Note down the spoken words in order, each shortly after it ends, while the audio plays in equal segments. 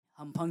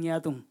ham phang ya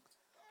tung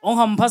ong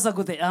ham phasa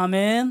ku te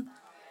amen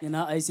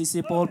ina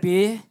ICC Paul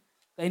pi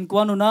kain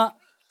kwanu na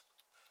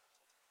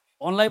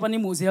online pani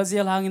mu zel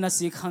zel hangina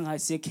sikhang ai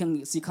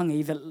sikhang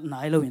ei vel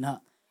nai lo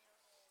ina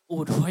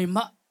u thoi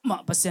ma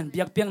pasien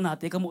biak piak na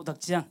te kamu tak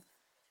chiang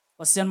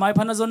pasien mai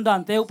phana zon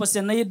dan teu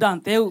pasien nei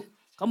dan teu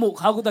kamu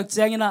kha ku tak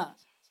chiang ina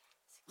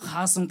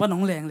kha sung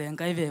panong leng leng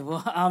kai ve bo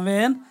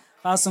amen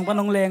kha sung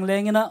panong leng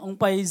leng ina ong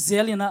pai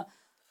zel ina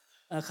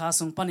kha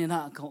sung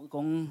panina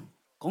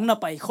kong na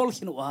pai khol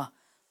khin wa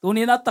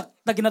tuni na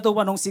takina to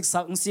panong sik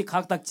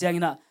khak tak chiang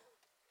ina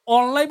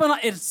online bana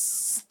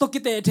to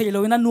kite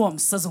thelo ina nuam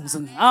sa zong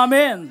zong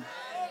amen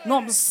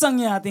nuam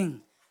sang ya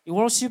ting I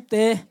worship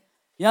te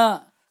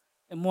ya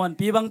mon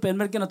pi bang pen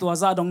mer kena tua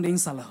za dong ding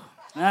salo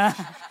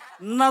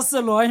na se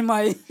loi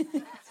mai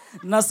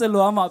na se lo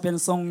ma pen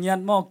song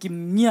yan mo kim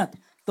nyat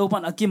to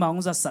pan akima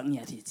ong za sang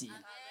ya thi chi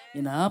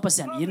ina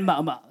pasian in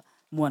ma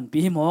mon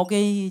pi mo ke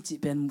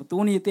chi pen tu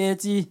ni te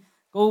chi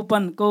ko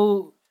pan ko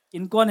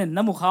in kon en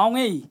na mu khao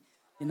ngei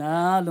ina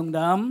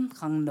lungdam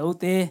khang no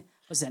te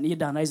pasian I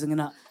dan ai zung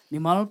ina ni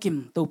mal kim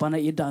to pan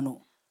ai danu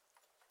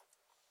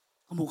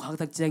amu khak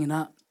tak cheng ina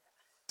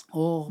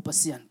o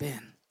pasian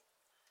pen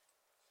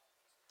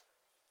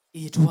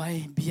I tuai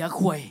bia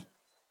khoi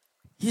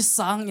hi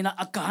sang ina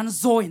akan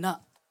zoi na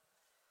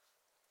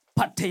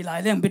phat thei lai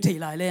leng be thei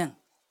lai leng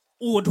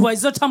u tuai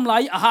za tham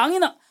lai a hang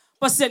ina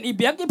pasian I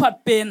biak I phat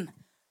pen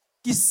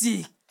ki si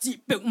chi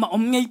pe ma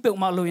om ngei pe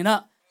ma loina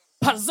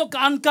phat zo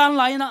kan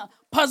lai na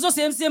phat zo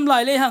sem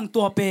lai le hang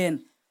to pen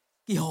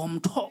ki hom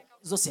tho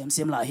zo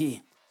sem lai hi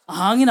a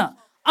hang ina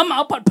ama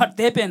phat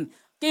te pen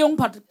ke yong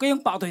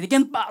pa toi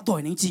ken pa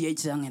toi ning chi ai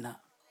chang ina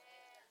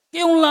ke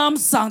yong lam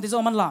sang te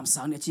zo man lam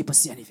sang ne chi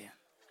pasian I ve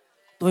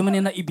tôi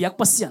mình là ibiak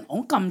pasian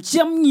ông cầm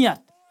chiam nhiệt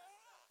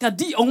cái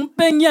đi ông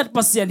pe nhiệt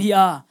pasian hi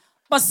à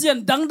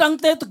pasian đăng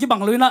te tôi cái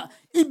bằng lối na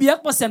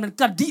ibiak pasian mình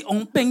cái đi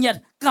ông pe nhiệt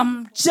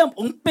cầm chiam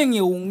ông pe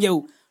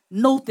nhiều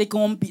nô te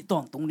công bị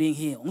tòng tung liên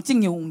hi ông chinh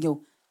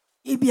nhiều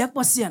ibiak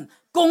pasian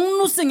công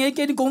nu sinh ấy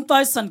cái đi công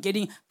tai san cái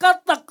đi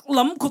cắt tắc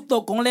lắm khut to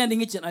công lên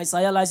đi chuyện ai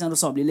saya lai sang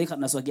sọp đi khát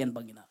na so gen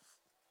bangina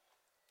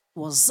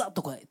tua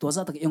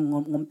za to cái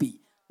ông bị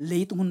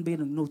lấy tung hun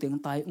bên nô te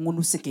công tai ông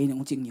nu sinh cái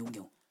ông chinh nhiều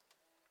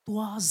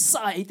tua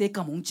sai te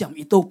kamong cham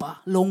ito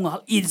pa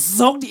longa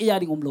izok di ya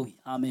ding omloi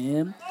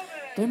amen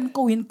tem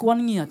ko in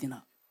kwan ngia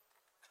tina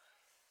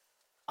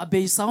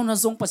abe sau na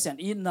zong pasian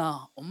in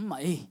na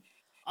mai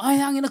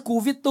ayang ina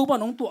covid to pa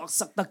nong tuak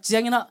sak tak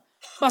chiang ina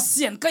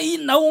pasian ka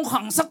in na ong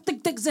hang sak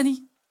tik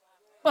zani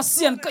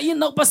pasian ka in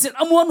na pasian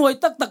amuan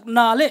hoi tak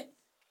na le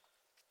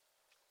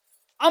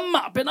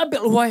amma pen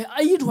abel hoi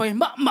ai hoi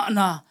ma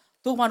na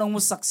to pa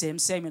nong sak sem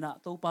ina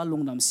to pa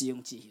lungnam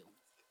siung chi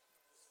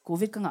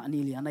covid ka nga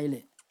ni li anai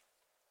le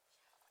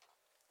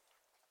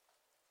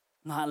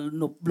nga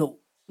nộp lộ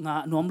nga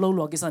nuam lo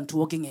lo kisan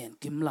thua ki ngen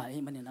kim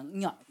lai man na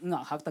nga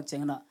hak tak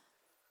cheng na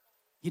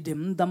hi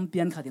dem dam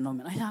pian kha tin nom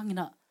ai hang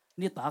ina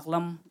ni tak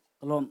lam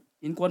kolom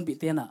in kon bi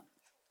te na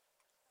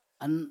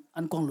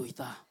an kong lui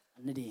ta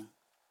an ni ding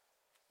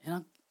ena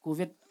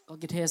covid ko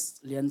ki test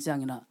lian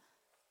chang ina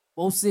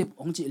posip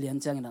ong chi lian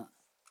chang ina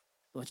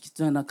to ki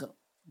chang na ka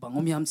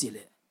bangom yam chi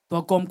le to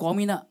kom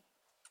ina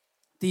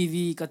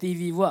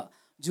tv wa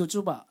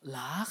youtube ba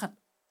la khat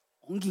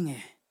ong ki nge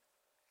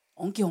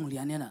ong ki ong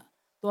lian na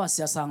to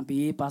sia sang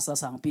pi pasa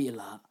sang pi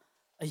la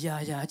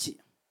ya chi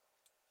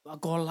wa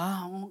ko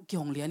la ong ki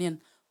ong lian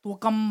to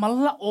kamal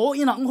la o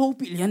ina ong ho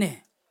pi lian ne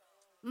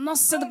na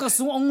se ka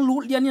su ong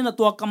lu lian na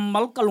to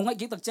kamal ka lunga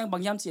ki tak chang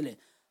bang yam chi le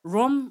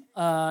rom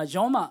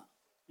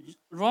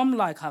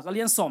lai kha ka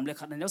lian som le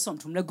khat na som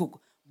thum le guk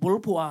bul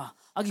puwa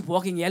agi puwa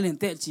ki ngel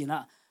te chi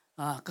na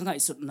ka ngai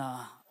sut na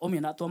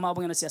omina to ma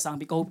bang na sia sang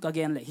pi ko ka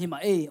gen le hima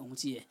ong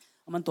chi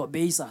aman to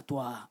beisa to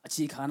a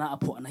chi khana a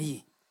phu na hi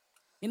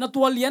ina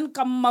tua lian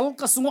kamal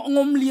ka sungo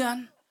ngom lian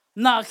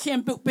na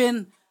khempe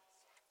pen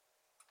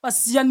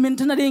pasian min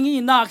thana ding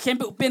hi na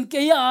khempe pen ke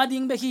ya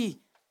ading be hi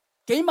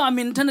ke ma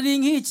min thana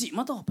ding hi chi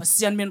ma to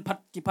pasian min phat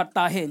ki phat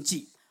ta hen chi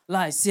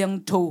lai siang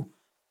tho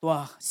tua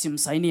sim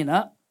sai ni na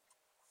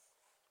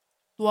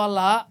tua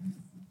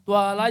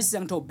lai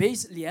siang tho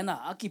base lian na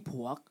aki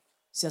phuak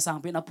sia sang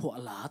pe na phu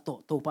la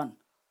to pan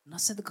na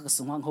se ka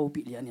sunga ho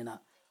pi lian ni na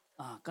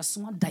ka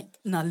sunga dai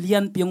na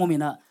lian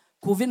piangomina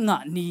covid nga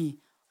ni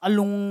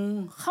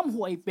alung ham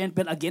huai pen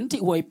again ti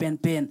huai pen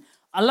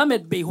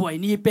alamet be huai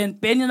ni pen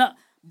na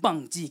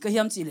bang chi ka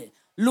hiam chi le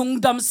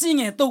lungdam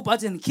singe to pa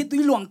chen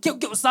khitui luang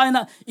keu sai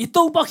na I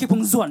to pa khi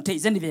phung zuan thei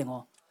zen ve ngo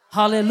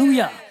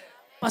hallelujah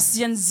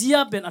pasien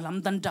zia pen alam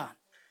dan dan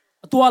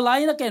tua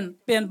lai na ken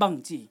pen bang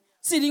chi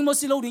siling mo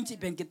silo ding chi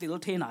pen ke til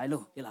the nai lo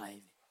ilai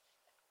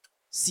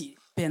si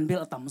pen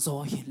bel atam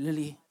zo hi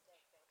lili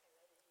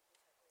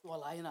tua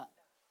lai na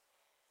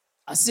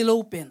asilo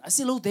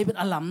David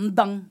alam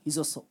dang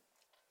izoso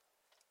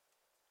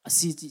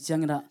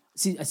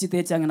asi te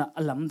changena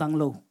alam dang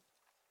lo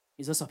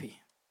izo sapi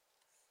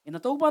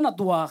ina to ba na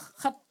tua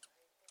khat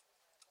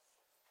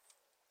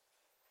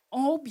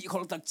bi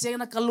khol tak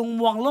chena kalung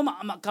muang lo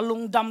ma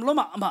kalung dam lo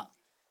ma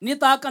ni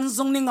ta kan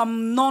zong ni ngam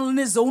non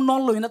ni zo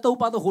non loi na to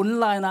pa to hun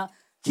lai na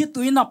khi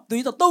tui nap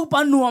tui to pa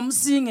nuam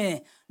si nge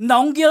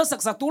nong gel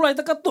sak sak tu lai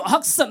ta ka tu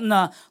hak sat na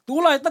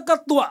tu lai ta ka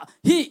tu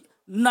hi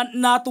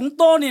na tung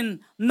tonin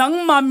nang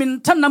ma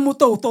min than na mu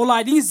to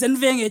lai ding zen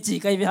ve nge chi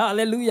kai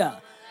hallelujah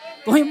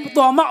to hi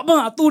to ma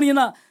ba tu ni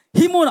na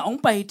hi mo na ong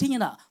pai ting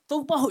na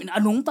to pa hoi na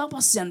anung ta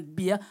Pasian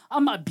bia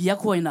ama bia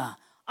khoi na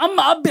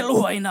ama bel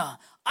hoi na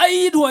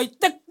ai đuổi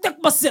tek tek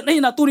Pasian ai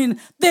na tunin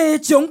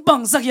te chong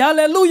bang sak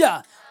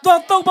hallelujah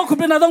to pa khu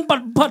pe na dong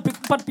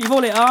pat pi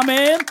vo le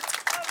amen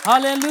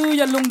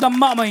hallelujah lung dam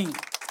ma mai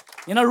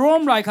ina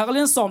rom rai kha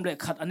kalen som le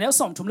khat anel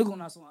som thum le gu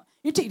na so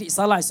iti di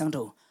sa lai sang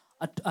tho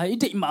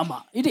iti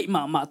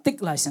ma tik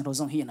lai sang tho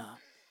song hi na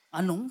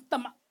anung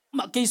tam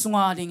ma ke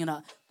sunga ding na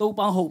to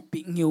pa ho pi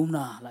ngiu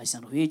na lai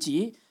sang tho hi chi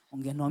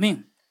ong gen no ming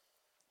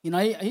ina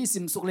hi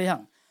sim suk le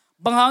hang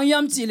bang hang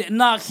yam chi le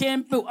na khem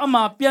pe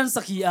ama pian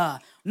sakhi a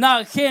na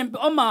khem pe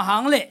ama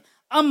hang le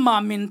ama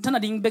min thana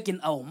ding bekin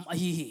aum a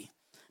hi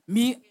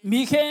mi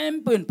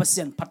khem pen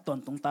Pasian phat ton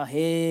tung ta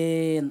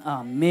hen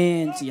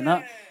amen chi na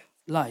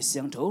lai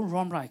siang tho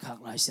rom rai khak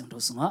lai siang tho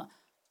sunga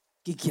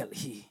ki khel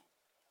hi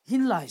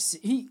hin lai si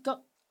hi ka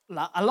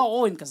la ala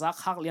oin ka za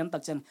khak lian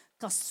tak chen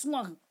ka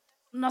sunga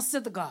na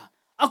set ka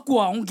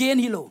akwa ong gen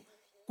hi lo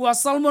kwa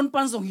salmon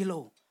pan song hi lo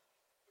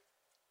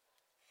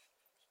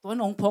to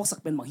nong phok sak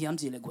pen mang hiam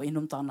chi le go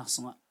inum ta na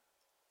sunga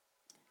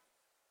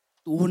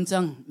tu hun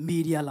chang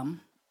media lam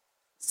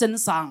sen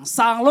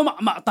sang lo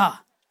ma ta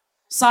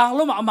sang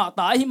lo ma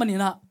ta hi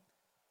manina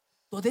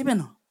to te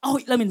ben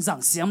ahoi lamin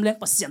jang siam leng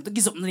Pasian to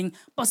ki zop ning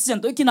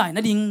Pasian to ki nai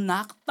na ding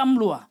nak tam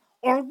lua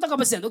or ta ka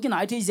Pasian to ki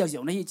nai thei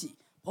jiao na hi chi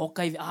phok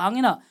kai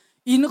hangina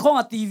in khong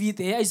a TV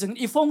te ai jeng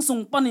i phong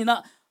sung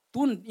panina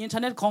tun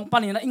internet khong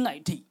panina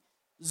ingai thi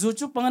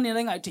YouTube pangani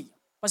na ngai thi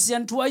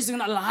Pasian thu ai jeng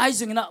na lai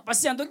jeng na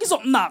Pasian to ki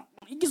zop nak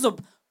ki zop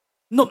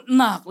nop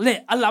nak le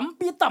alam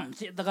pi tam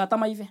chi daga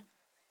tamai ve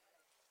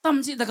tam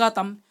chi daga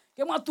tam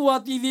ke ma tua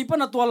TV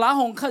pana tua la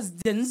hong kha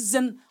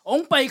zen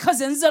ong pai kha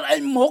zen ai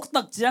mok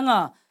tak changa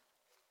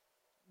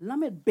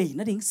lamet be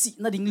na ding si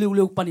na ding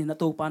liu panin na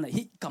to pa na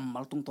hi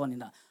kamal tung ton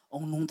na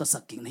ong nung ta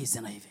saking na hi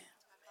zen ai ve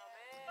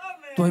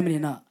toy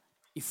meni na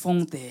i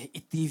phong te i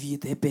TV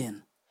te pen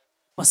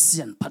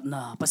Pasian phat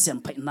na Pasian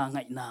phai na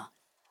ngai na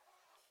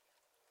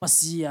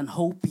Pasian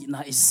hopi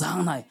na i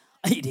sang nai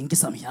ai ding ki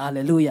sam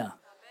hallelujah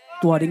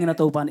tua ding na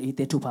to pan i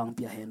te thu phang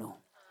pia he no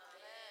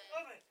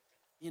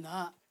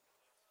ina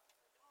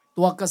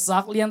tua ka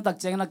sak lian tak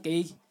cheng na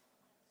ke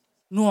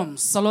nuam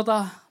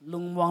salota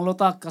lungwang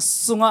lota ka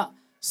sunga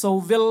so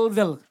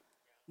vel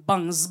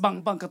bang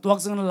ka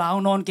tuak jeng lao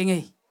non ke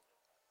nge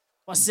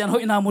Pasian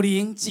hoi na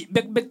muring chi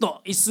bek to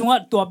isunga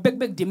to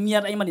bek dim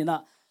yat ai manina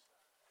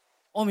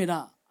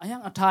omina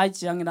ayang athai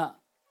chiang ina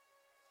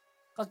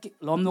ka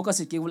lom no ka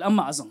si ke ul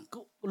ama zong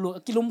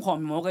kilum khom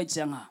mo kai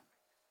chiang ha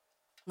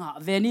nga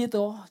veni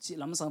to chi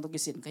lam sang to ki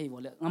sin kai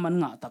wole ngaman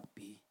nga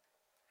takpi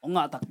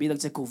onga takpi dak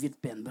che covid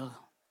pen bel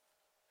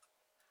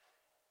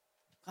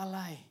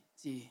kalai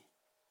chi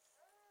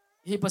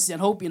hi Pasian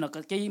hopi na ka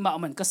ke ma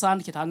man ka san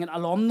ki thangin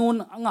alom nun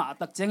anga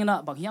tak cheng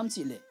na bang hiam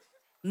chi le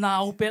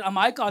now pen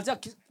amai ka ja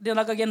de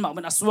na ka gen ma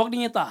man aswak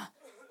ding ta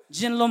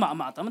jin lo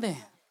ma tam de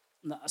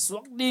na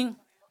aswak ding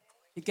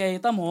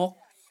ke ta mok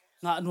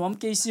nga nuam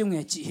ke siu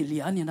nge chi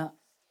hilian ni na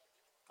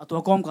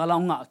atwa kom ka la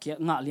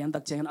nga lian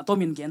tak cheng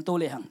atomin gen to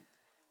le hang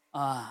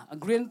a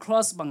green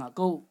cross banga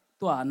ko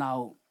to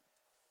now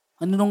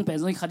anung pe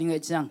zoi khading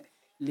ai chang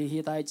li hi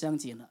tai chang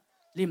chi na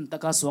lim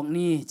taka swak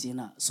ni chi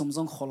na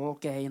sumjong khol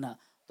ke na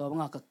to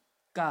banga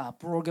ka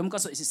program ka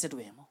so isi set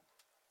we mo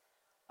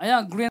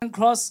aya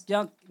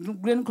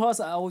green cross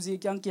a ozi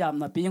kyang kyam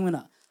na ping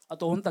na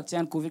ato hun tak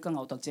chen covid ka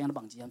ngau tak chen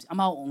bang ji am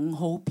ama ong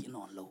ho pi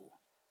non lo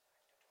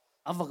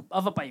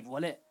ava pai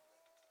vole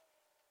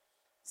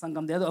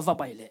sangam de do ava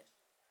pai le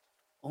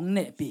ong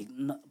ne pi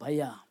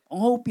baya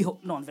ong ho pi ho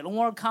non vel ong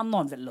war kham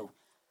non vel lo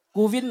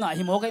covid nga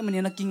hi mo kai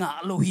mani na kinga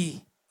lo hi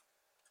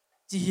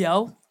chi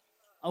hiao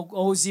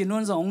au zi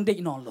non za ong de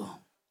non lo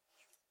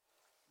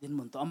din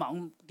mun to ama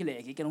ong kile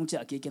ki kenong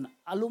cha ki ken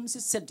alum si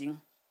setting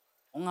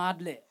ong ad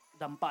le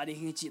dam pa de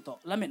hi chi to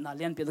lamet na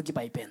lian pe to ki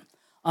pai pen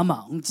ama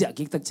ong cha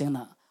ki tak cheng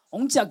na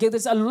ong cha ki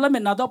ta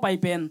lamet na to pai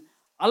pen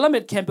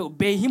alamet khem pe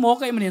be hi mo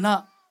kai mani na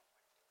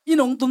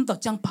inong tum tak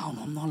chang pau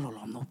nom non lo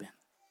lom no pen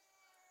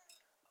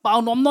pau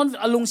nom non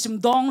alung sim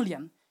dong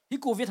lian hi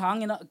covid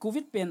hang ina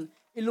covid pen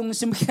ilung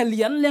sim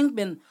khelian leng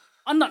pen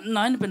anat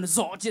nine pen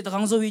zo chi ta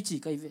kang zo hi chi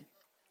kai ve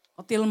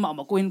hotel ma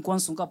ko in kwan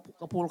sung ka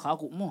pol kha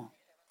ku mo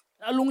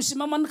alung sim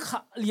man kha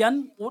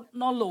lian ut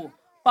no lo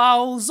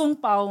pau zong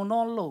pau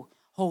non lo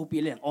ho pi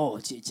len o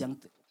chi chang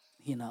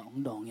hina ong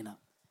dong ina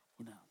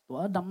to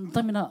dam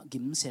tamina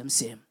gim sem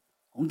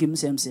ong gim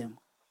sem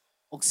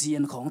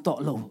oxygen khong to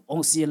lo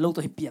oxygen lo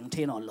to hi piang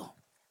the non lo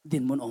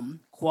din mun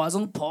khwa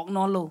jong phok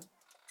non lo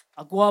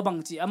akwa bang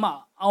chi ama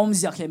aum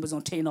zia khem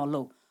jong the non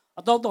lo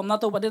atok tom na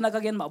to badena ka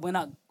gen ma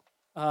buena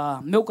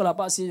meu kala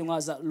pa si yunga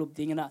za lup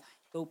ding na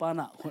to pa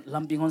na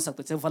lamping hon sak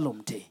to che valom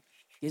the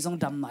ke jong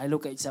dam nai lo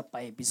kai cha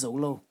pai bi zo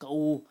lo ka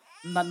u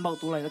nan mau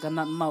tu lai ka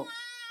nan mau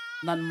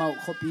nan mau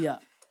Koppi à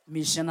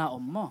mission à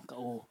mo ka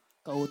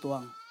o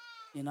tuang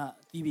ina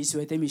TV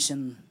suai te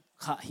mission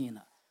kha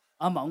hina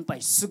ama ong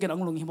pai suken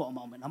ang lung hi mo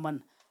ma man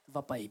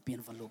va pai pin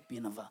va lu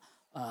pin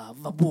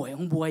va boy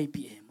ong boy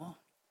pi mo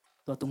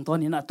to tung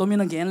ton ina to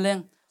min gen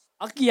leng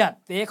akiat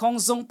te khong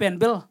song pen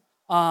bel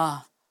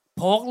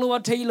phok lo wa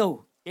thei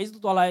lo ke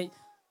to lai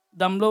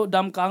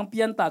dam kang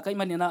pian ta kai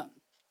man ina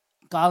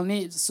kal ni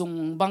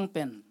sung bang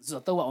pen zo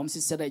to wa om si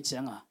se dai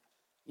changa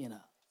ina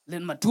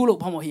len ma thu lo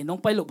phamo hi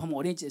nong pai lo phamo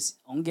ni che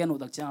ong gen no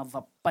dak changa va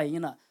pai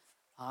ina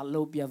a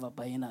lo pia va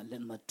pai ina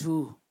len ma thu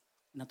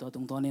na to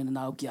tung ton ina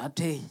naw ki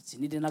athe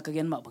chini de na ka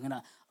gen ma bangena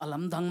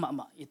alam dang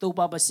ma ito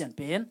pa Pasian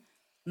pen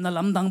na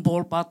lam dang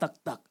bol pa tak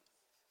tak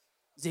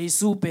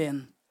Jesu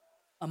pen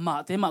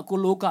ama te ma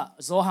kuluka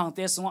zo hang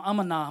te song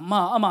ama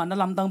na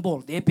lam dang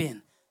bol te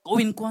pen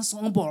ko in kwan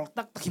song bol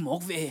tak tak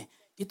himok ve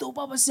ito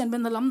pa Pasian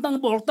pen na lam dang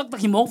bol tak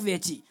tak himok ve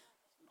chi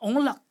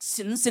ong lak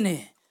sin sine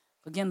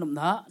ka gen num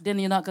na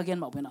den ina ka gen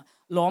ma pena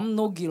lom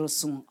no gil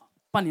sung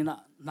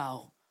panina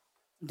now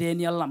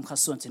Daniel lam kha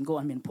suan chen ko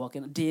an min pho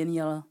ken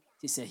Daniel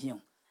ti se hiong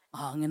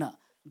angena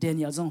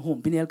Daniel jong hom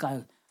pinel ka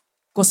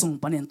ko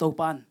sung panen to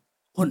pan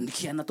hon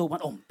khian na to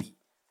pan ompi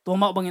to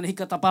ma bangin hi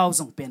ka tapaw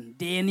song pen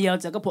Daniel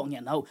cha ka pho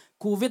nge nau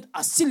covid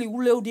asili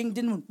uleu ding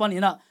din mun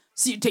panina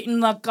si the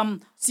na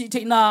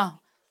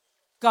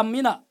kam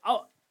ina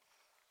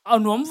a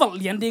nom val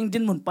lian ding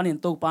din mun panen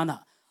to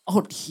pana a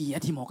hot hi a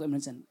thi mo ka men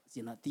chen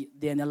china ti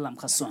Daniel lam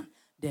kha suan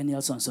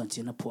Daniel son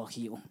china pho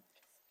hi ong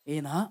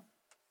ena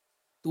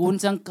tun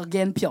chang ka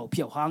gen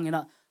phiao hang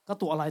ina ka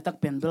to alai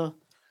tak pen bel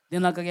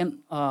dena ka gen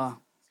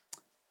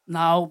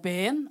naw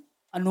pen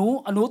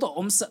anu to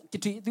om sak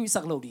ki tu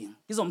sak lo ding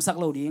ki zom sak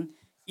lo ding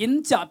in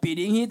cha pi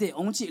ding hi de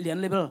ong chi lian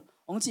level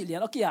ong chi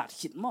lian akiat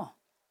hit mo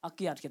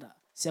akiat kida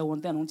se won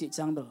ten ong chi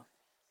chang bel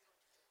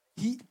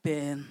hi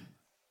pen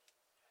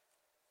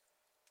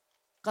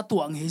ka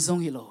tuang hi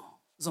zong hi lo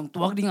zong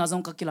tuak ding a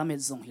zong ka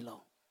kilometer zong hi lo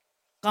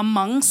ka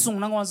mang sung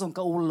nang wa zong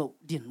ka ulo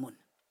din mun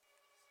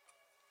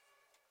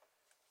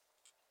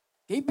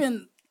cái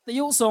bên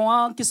tiêu song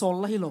à cái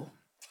sol là hilo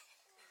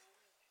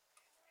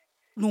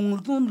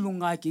lung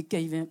ngai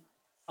cái về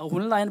à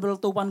hun lai nó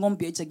tàu ban ngom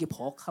bị chạy cái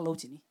phok hello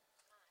chini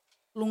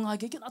lung ngai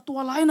cái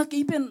tua lai na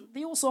cái bên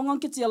tiêu song à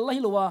cái chial là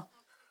hilo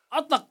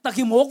à tak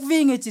hi mok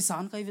vi nge chi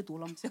san kai ve tu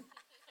lam che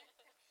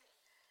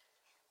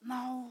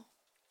now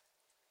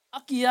à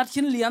kiat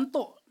hin lian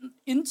to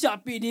in cha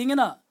pi ding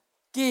na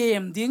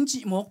game ding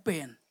chi mok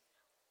pen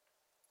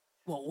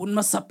wa un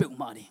ma sapeu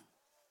ma đi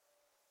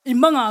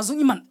imanga zung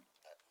iman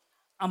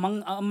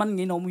aman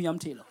ngi no mu yam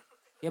thilo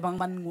ke bang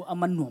man ngu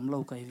aman nom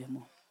lo kai ve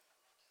mo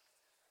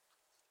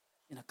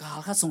ina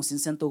kal kha song sin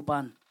sen to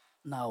pan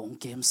naong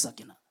kem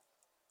sakina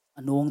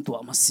anong to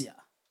amasia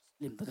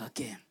lim ta ka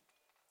kem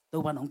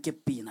to pan ong ke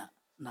pi na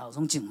naw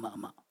song ching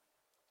ma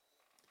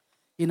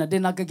ina de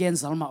na ka gen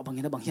sal ma bang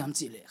ina bang yam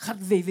chi le khat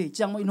ve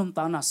chang mo inom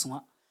ta na sunga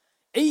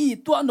ei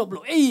to nop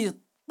lo ei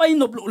pai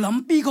nop lo lam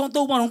pi khong to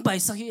pan ong pai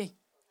sakhi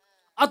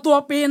a to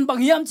pen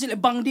bang yam chi le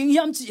bang ding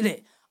yam chi le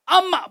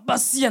ama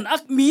Pasian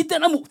ak mi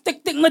ten amu tek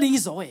na ding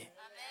zo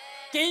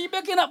ke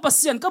bekina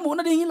Pasian kamu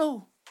na ding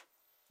lo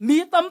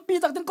mi tampi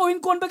tak ten ko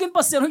in kon bekin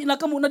Pasian ina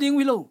kamu na ding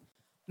lo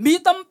mi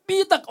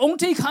tampi tak ong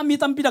thei kha mi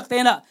tampi tak te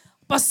na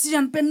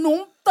Pasian pen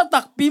nung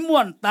tak pi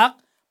muan tak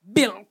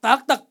bil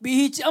tak pi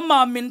hi chi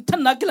ama min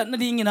than na kilat na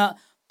ding ina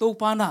to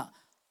pa na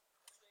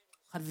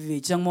khat ve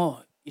chang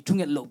mo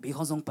ithunget lo bi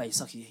khong song pai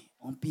sakhi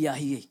ong pia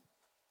hi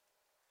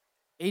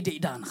e de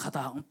dan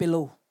khata ong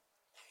pelo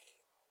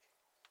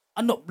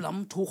anop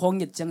lam thu khong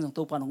ngit chang jang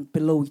to pa nong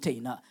pelo thei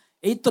na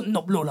e tot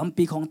nop lo lam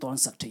pi khong ton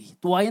sak thei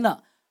tuai na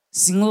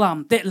singlam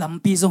te lam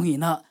pi zong hi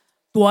na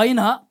tuai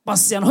na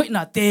Pasian hoi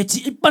na te chi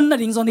pan na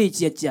ding zong ni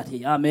chi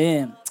thei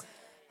amen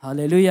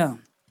hallelujah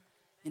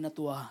ina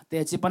tua te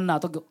chi pan na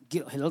to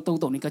hel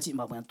to ni ka chi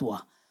ma ban tua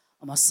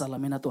ama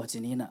salamina to chi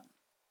ni na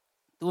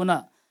tu na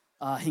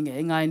hinge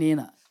ngai ni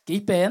na ki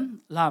pen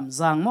lam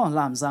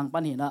zang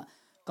pan hi na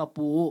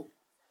kapu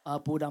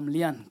pu dam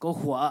lian ko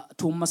hua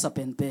thum ma sa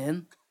pen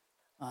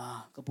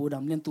kapu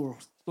dam lian tur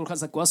kha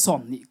sa kwa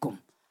som ni kum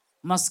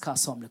mas kha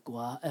som le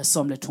kwa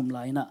som le thum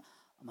lai na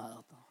ma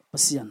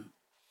Pasian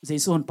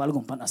Jason pal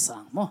gum pan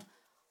asang mo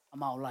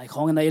amao lai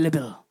khong na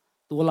level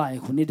tu lai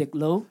khuni dek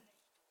lo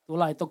tu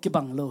lai to ki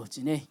bang lo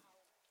chi ne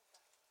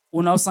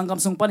unaw sangam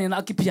sung pan ina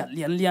ki phiat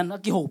lian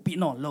ki ho pi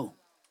non lo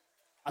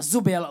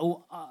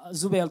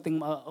zubel ting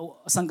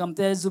sangam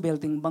te zubel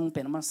ting bang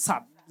pen ma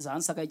sat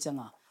zan sakai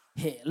changa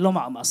he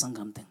loma ma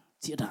sangam teng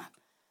chi da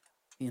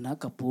ina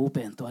kapu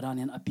pen to ran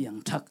in apiang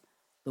thak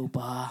to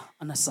pa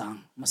anasang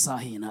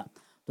masahi na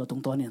to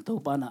tung ton in to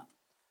pa na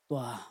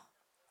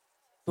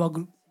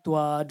to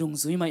dung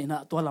zui mai na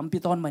to lampi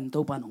ton man to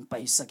pa nong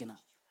pai sakina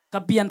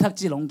kapian thak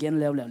chi long gen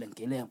lew leng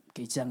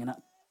ke chang ina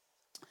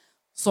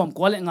som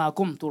ko le nga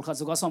kum tur kha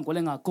zuga som ko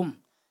le nga kum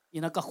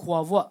ina ka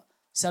khwawa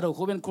saro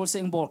khoben kol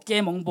seng bol ke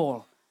mong bol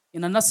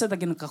ina na se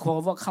takin ka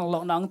khwawa khang lo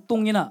nang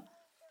tung ina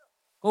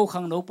ko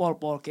khang no pol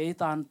ke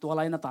tan to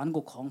lai na tan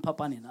go khong pha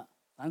pa ni na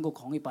tan go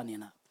khong i pa ni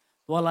na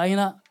to lai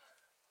na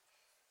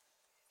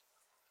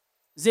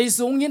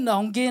Giêsu ngin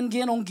na ong gen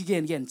ong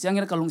gen chang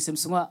ina kalung sim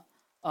sunga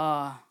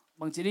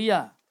bang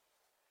chiria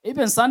e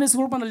pen Sunday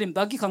school pan lim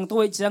ta ki khang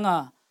toi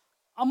changa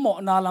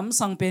amo na lam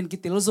sang pen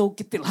kitil zo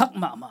kitil hak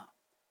ma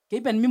ke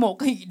pen mi mo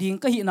ka hi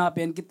ding ka hi na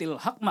pen kitil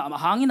hak ma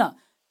hangina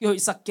ki hoi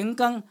sak keng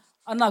kang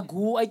ana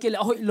gu ai kele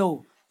hoi lo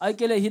ai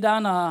kele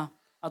hidana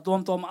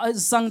atom tom ai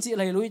sang chi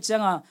lai lui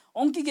changa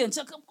ong ki gen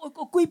cha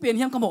kui pen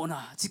hiam ka mo na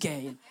chi ke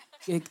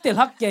kitil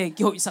hak ke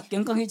ki hoi sak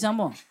keng kang hi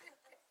chamo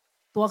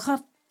tua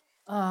khat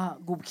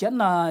gup khian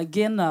na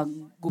gen na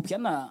gup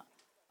khian na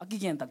aki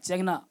gen tak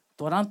chang na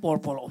toran por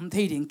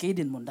thei ding ke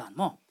din mun dan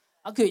mo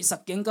aki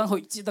sak keng kang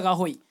hoi chi ta ga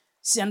hoi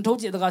sian tho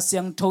chi ta ga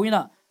siang tho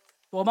ina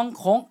to bang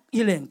khong i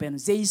leng pen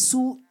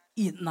Jesu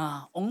i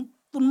na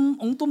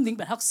ong tum ding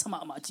pen hak sama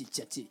ma chi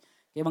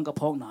ke bang ka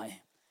phok nai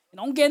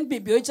ong gen pi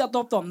bi cha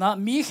top tom na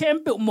mi khem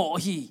pe mo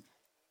hi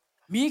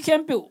mi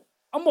khem pe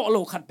amo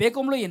lo khat pe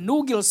kom lo in nu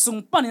gil sung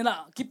panina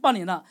ki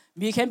panina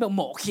mi khem pe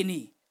mo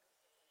khini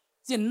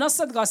chin na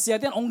sat ga sia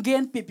ten ong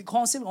gen pi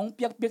khong sim ong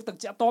piak tak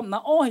cha tom na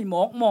o hi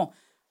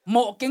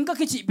mo keng ka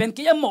ki chi pen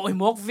ke mo hi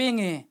mok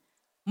venge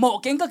mo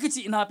keng ka ki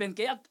chi na pen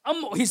ke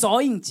amo hi zo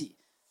ing chi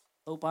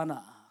to pa na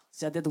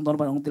sia te tung ton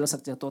pa ong til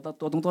sak cha to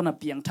tung ton na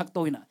piang thak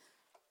to ina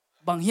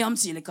bang hiam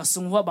chi le ka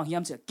sung wa bang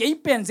hiam chi ke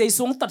pen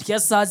Jesu tat hia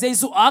sa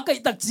Jesu a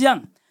kai tak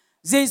chiang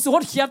Jesu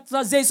hot hiat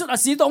sa Jesu a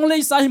si tong le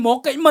sa hi mo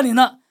kai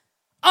manina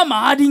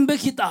ama ding be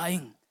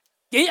khitaing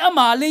ke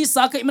ama le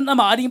sa kai man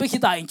ama ding be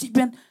khitaing chi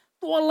pen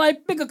tua lai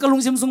pe ka kalung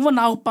sim sung wa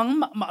naw pang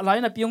ma lai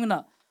na piong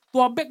na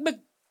tua bek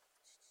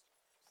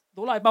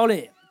do lai bao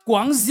le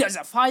quang zia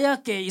fire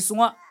ke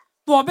isunga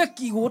tua bek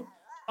ki gut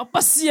a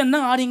Pasian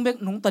na aring bek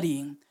nung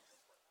tading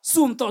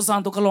sum to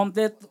san to kalom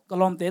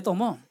te to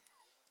mo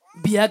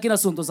bia kina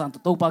sum to san to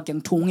pa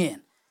kyang thungen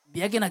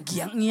bia kina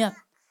giang nia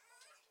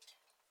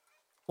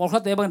por kha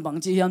te bang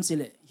chi hiam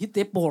sile hi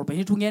te por pe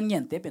hi thungen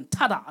ngen te pen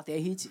thada te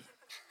hi chi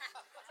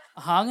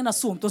hangina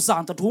sum to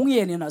san to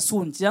thungen ni na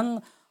sun chang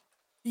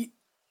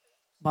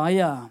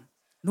baya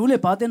nule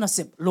pa te na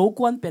sep lo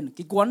kwan pen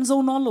ki kwan zo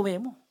non lo we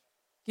mo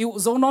ki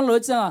zo non lo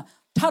cha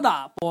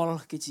thada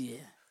por ki chi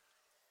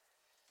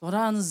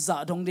toran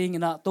za dong ding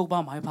ina to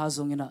pa mai pha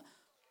zong ina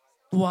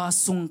tua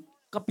sung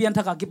kapian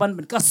thaka ki pan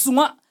ben ka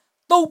sunga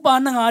to pa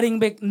na ngaring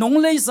bek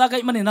nong le sa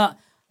kai manina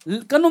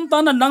kanum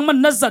ta na nang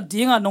man na za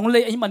dinga nong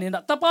le ai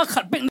manina tapa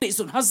khat bek nei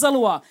sun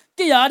hazalwa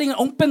ki yaring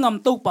ong pengam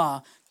to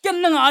pa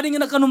ken na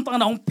ngaring ina kanum ta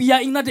na ong pia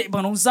ing na de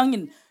bang nong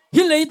zangin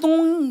hi le tung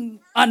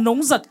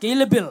anong zat ke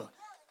level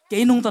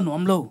ke nong ta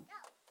nom lo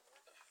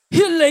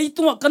hi le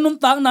tung kanum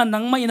ta na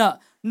nang mai na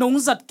nong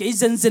zat ke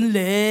zen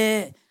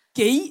le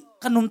ke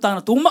kanum ta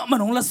na tung ma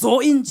manong la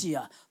zo in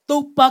chia to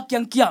pa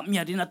kyang kya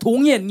mya dina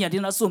thong yen nya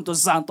dina sum to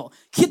sang to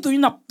khi tu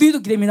na pi tu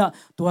gremina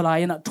to la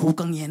ina thu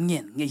kang yen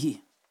nge hi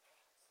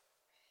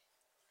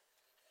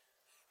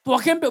to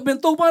khem pe ben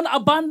to ban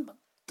aban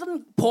kan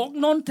phok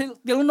non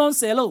tel non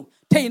selo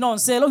thei non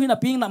selo hina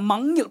ping na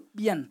mangil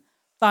pian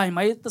tai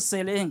mai ta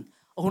seleng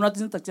ohuna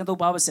tin tak chen to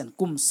ba sen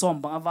kum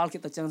som bang awal ki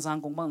tak chen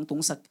sang kong bang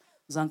tung sak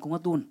sang kong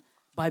atun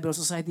Bible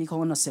Society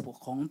khong na sep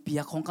khong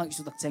pia khong kang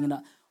isu tak chen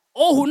na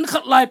ohun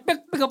khat lai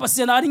pek ka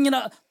Pasian aring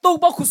ina to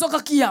ba khuso ka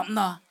kiam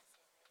na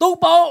to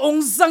pa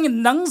ong sang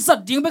nang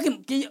zat ding bekin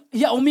ki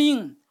ya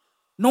oming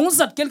nong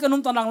zat kel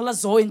kanum tanang la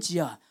zo in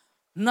chia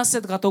na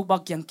set ka to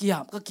ba kyang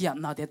kiam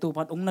na te to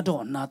pat ong na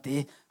don na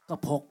te ka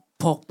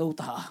phok to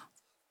ta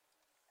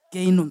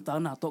ke num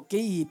ta na to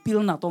ke pil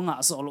na to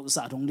nga so lo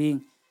sa dong ding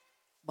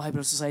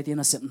Bible Society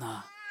na sep na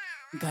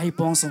gai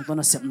pong song to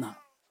na sep na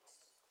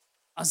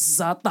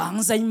azza tang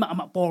zai ma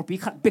por pi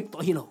khat bek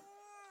to hi lo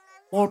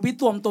por pi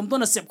tom to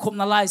na sep khop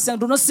na lai sang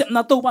do na sep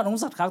na to pa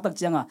ong zat khak tak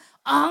chianga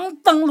ang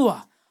tang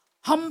lua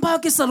hamba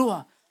ke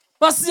salua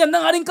Pasian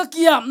nang aring ka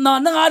kiam na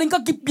nang aring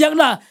ka kipiak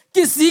na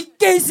kisi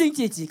ke sing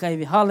chi kai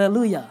vi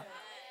hallelujah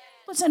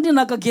Pasian din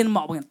na ka gen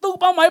ma bang to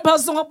pa mai pa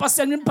song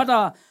Pasian min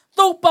pada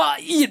to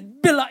pa i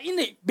bela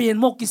ine ben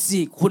mo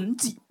kisi khun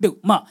chi be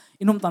ma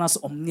inum tana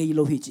so om ngei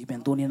lo hi chi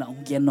ben to ni na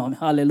ong gen no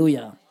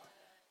hallelujah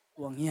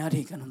wang ya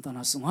ri kanum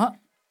tana sung ha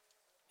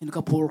in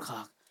ka por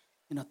kha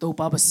ina to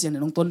pa Pasian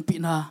nong ton pi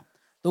na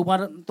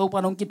to pa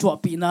nong ki thua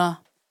pi na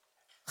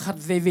khat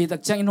ve tak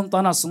chang inum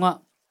tana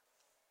sunga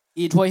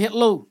i thoi het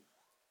lo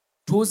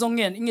thu zong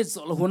ngen ingit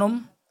zo lo hunom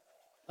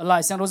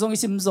lai sang ro zong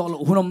isim zo lo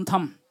hunom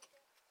tham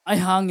ai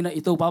hang ina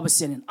i to pa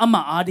Pasian ama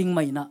ading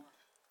mai na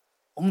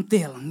ong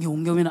tel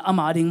ngeu ina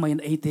ama ading mai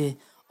na Eite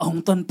ong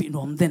ton pi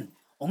nom den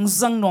ong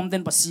zang nom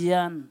den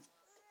Pasian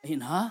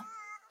in ha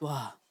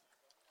wa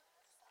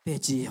pe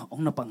chi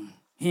ong na pang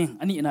heng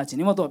ani ina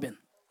chini ma to ben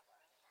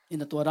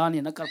ina to rani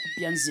na kal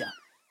pian zia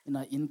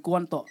ina in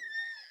kwan to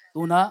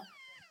tuna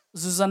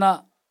zuzana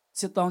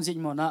sitong jing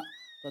mo na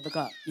to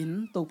ka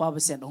in to pa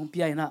Pasian ong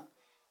pi ai na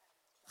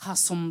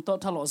khasum to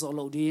thalo zo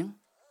lo ding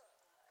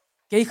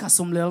ke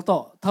khasum lel to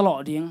thalo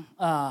ding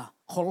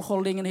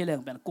khol ding in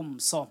heleng ben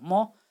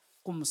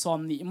kum som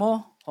ni mo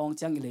hong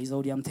chang le zo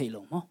diam thei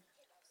lo mo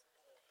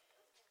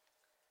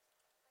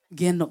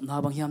gen nop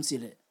na bang hiam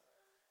sile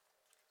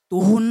tu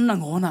hun na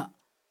ngona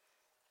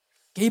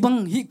ke bang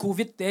hi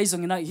covid te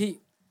zong ina hi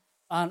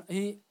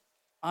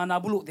ana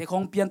bulu te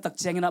khong pian tak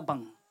chengina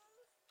bang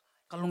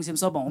kalung sem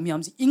so bang om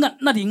yam si ingat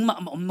na ding ma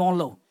om non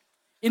lo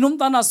inum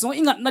ta na sung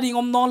ingat na ding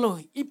om non lo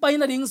ipai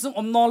na ding sung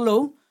om non lo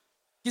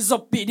ki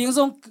zop pi ding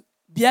sung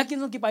biakin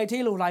sung ki pai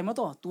the lo lai ma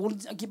to tu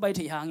ki pai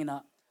the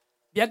hangina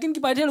biakin ki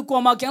pai the lo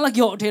ko ma kyang la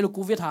ki ho the lo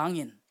ku ve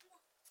hangin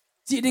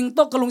chi ding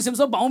to kalung sem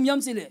so bang om yam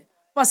si le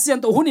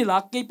pasian to huni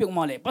lak ke pek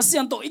ma le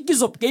pasian to iki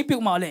zop ke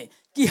pek ma le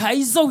ki hai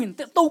zo in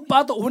te to pa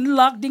to hun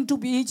lak ding tu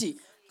bi chi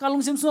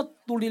kalung sem so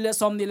tu li le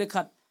som ni le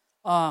khat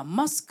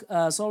mask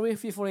sorry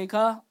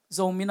fifureka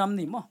zo minam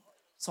ni mo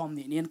som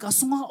ni nien ka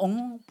sunga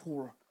ong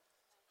phur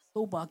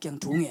to ba kyang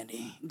thu nge ni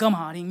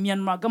gama ring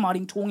myanmar gama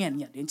ring thu nge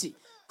nya den chi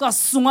ka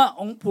sunga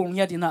ong phur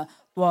nya dina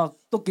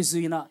to ki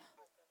suina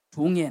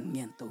thu nge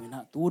ngen to ina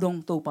tu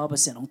dong to pa ba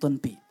sen ong ton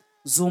pi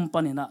zoom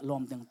panina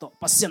lom teng to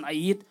pasien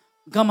ait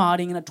gama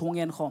ring na thu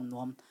ngen khom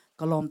nom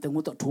ka lom teng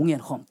mu to thu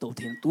ngen khom to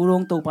theng tu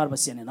dong to pa ba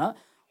sen na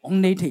ong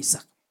nei thei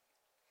sak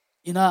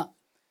ina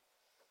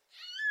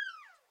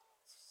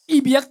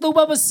ibiak to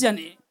ba pasian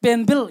pen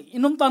bil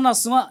inum ta na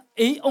sunga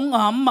ong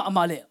am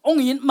ma le ong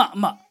in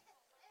ma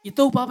i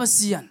to ba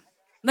pasian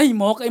nei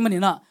mo kai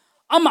manina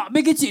ama be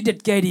ki chi det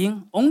ke ding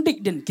ong dik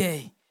den ke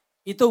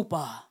i to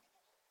pa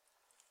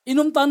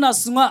inum ta na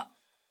sunga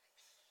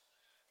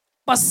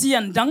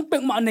pasian dang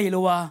pek ma nei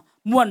lowa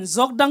muan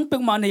zok dang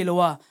pek ma nei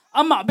lowa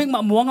ama bek ma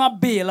muanga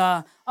bela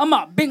ama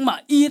bek ma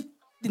i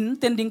tin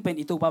ten ding pen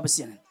i to ba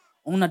pasian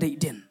ong na dei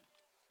den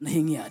na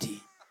hingia di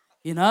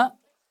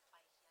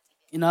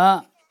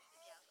ina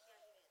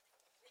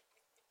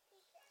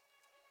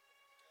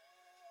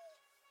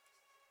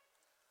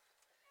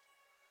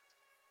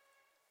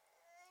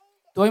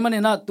toy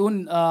manina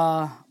tun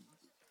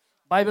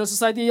Bible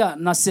Society ya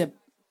nasep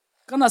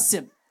kana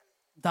sep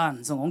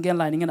dan song onggen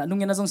lai ninga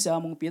nungena song sia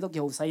mong pi to ke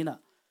sai na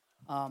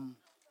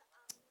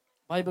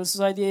Bible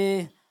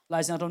Society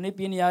lai sang thon ni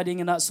pin ya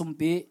ding na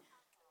sumpi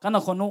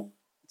kana khonu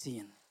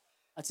chin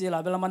achi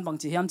la belaman bang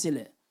chi hiam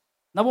chile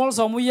na bol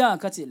so mu ya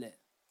ka chile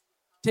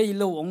thei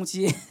lo ong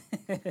chi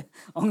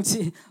ong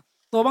chi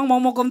to bang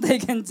mong mong kom thei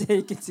ken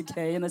che ki chi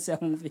ke na sia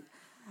mong pi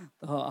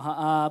to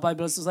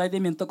Bible Society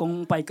min to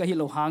kong pai ka hi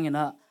lo hang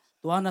ina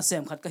to na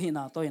sem khat ka hi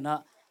na to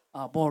ina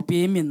bor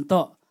pi min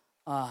to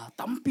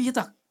tampi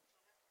tak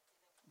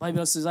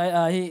Bible Society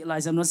hi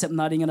lai sam no sep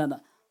na ding na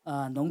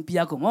nong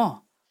pia ko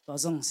mo to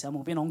song sia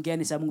mong pi nong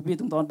gen ni sia mong pi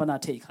tung ton pa na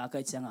thei kha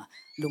kai changa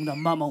lung nam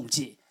ma mong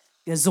chi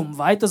ke zum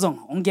vai to song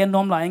ong gen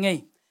nom lai ngai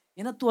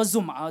ina tua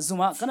zuma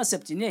kana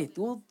sep chi nei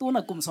tu na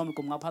kum som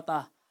kum nga phata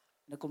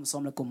na kum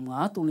som na kum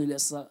nga tu li le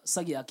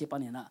sagi a ke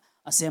panina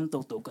asem to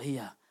ka hi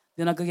ya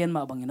dena ka gen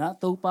ma bangina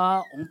to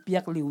pa ong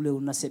piak liu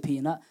na sep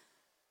hi na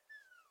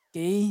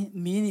ke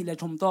mi ni le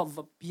thum to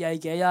pi ai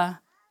ke ya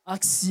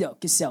aksio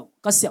ki siao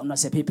ka siao na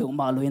sep hi pe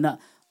ma loina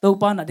to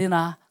pa na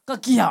dena ka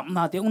kiam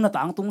na te ung na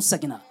tang tung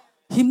sakina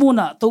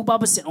himuna to pa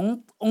ba se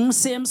ong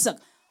sem sak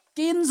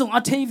kin zong a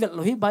thei vel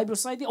lo hi Bible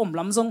Society om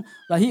lam zong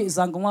la hi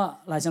zang konga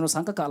lai jang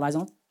sang ka lai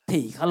jang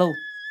thei khalo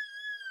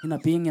hina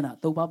ping ina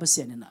to ba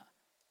se ina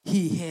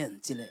hi hen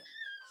chile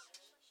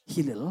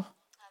hilel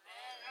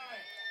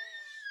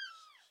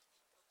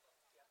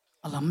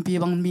alam pi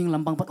bang ming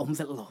lam bang pat om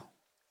vel lo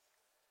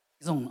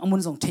zong amun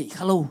zong thei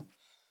khalo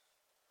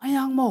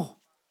ayang mo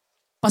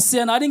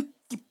pasian ading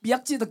ki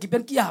piak chi to ki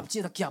pen ki ap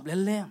chi to ki ap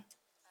lel leng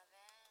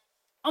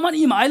aman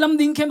i mai lam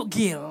ding kem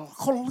gel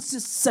khol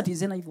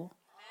citizen ai bo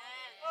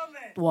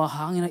tua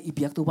hang ina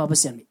ibiak tu pa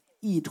pasian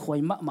i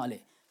thoi ma le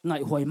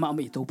ngai hoi ma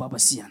mai tu pa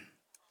pasian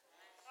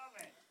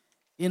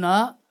ina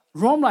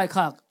rom lai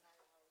khak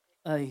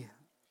ai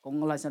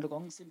kong lai san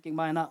kong sim king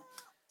mai na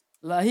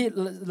la hi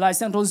lai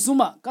sang thon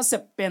zuma ka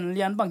sep pen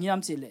lian bang hiam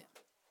chi le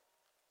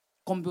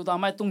computer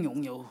mai tung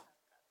yong yo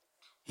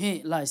hi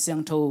lai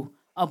sang tho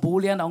a bu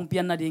lian ong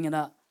pian na ding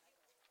ina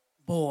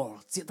ball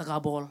chi ta ka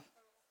ball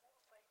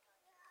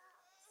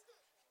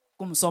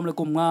kum som le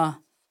kum nga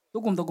tu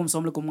kum to kum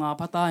som le kum nga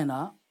phata ina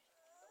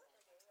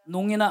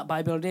nungina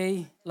Bible day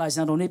lai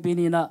sang thon ni pi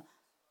ni na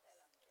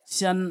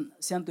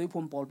sian tui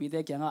phum pol pi te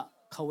kyanga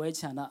khawai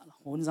chana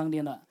hun jang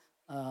dina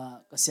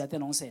ka sia te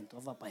nong sen to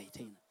va pai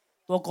thein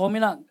to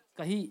komina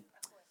ka hi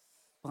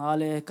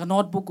pangale ka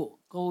notebook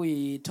ko i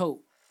tho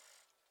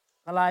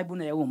kalai bu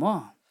ne u mo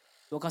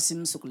to ka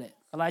sim sukle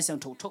kalai sang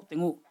tho thok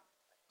tengu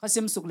ka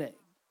sim sukle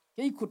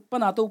kei khut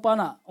pana to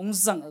pana ong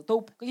jang to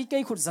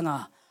kei khut janga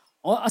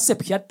o asep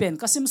hiat pen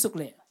ka sim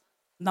sukle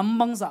nam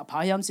bang za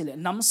phayam sile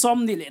nam som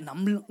ni le nam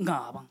nga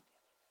bang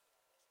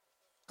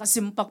ka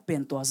sim pak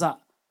pen to za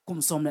kum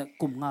som le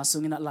kum nga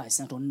sungina lai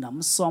sang thon nam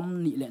som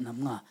ni le nam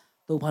nga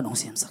to pa nong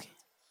sem sak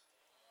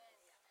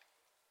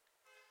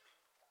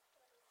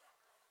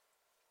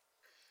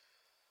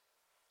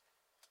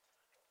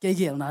ke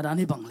gel na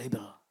dani bang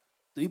label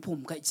tui phum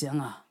kai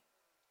changa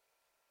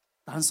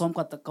tan som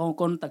ka ta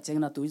kon tak cheng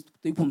na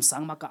tui phum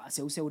sang ma ka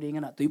seu ding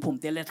na tui phum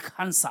te let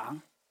khan sang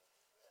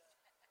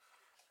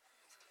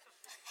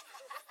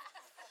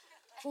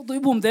so tui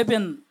phum te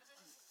pen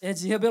e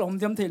ji hebel om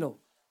dem thelo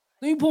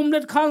tui phum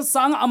let khan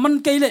sang aman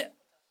ke le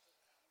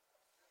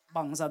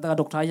bang za da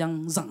dok tha yang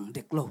zang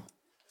dek lo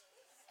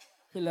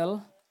hilal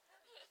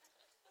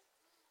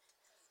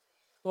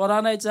tua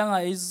ra này chăng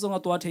ai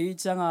dùng tua thấy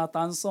chăng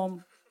tan som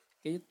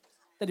cái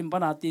tết điểm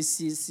ban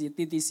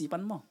TC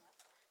ban mo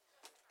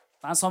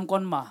tan som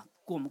con mà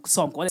cùng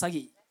som có cái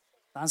gì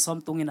tan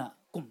som tung ina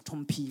cùng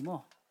thùng phi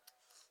mo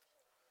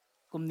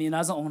cùng ni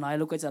na ông này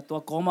lúc cái tua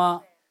có mà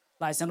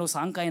lại sang đâu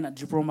sáng cái na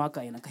diploma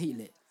cái na cái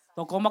lệ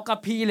tua có mà cái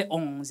phi lệ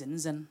ông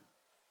dân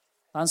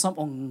tan som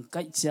ông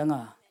cái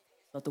chăng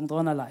tua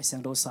tung na lại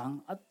sang đâu sáng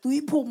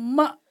túi phum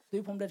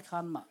đất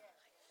khan mà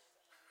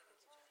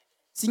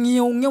chính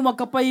yêu nhau mà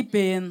cái bay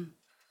pen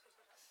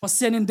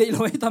Pasian in day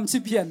loi tam chi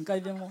pian kai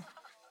ve mo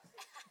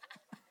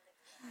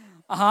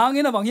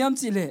hangin na bangyam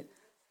chi le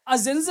a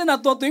zen na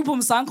to tui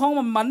phum sang khong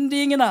ma man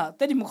ding na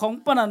te dim khong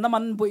pa na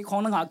man bui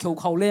khong na nga kheu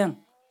khau leng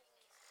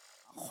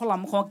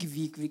kholam kho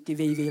ki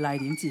ve lai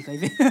ding chi kai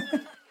ve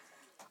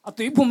a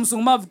tui phum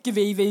sung ma ki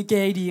ve ke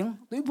ding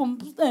tui phum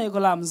te ko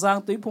lam sang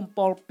tui phum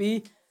pol pi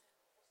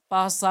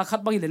pa sa khat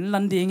bang len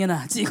lan ding na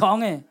chi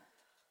khong e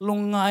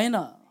lung ngai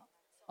na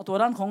a to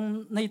dan khong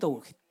nei to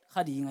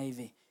kha di ngai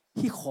ve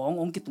hi khong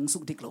ong ki tung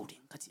suk dik lo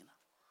ding ka chi na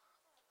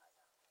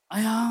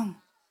ayang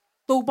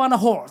to pa na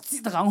hor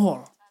chi ta kang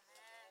hor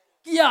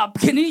kia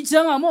phini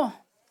changa mo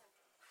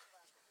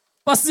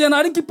Pasian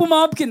ari ki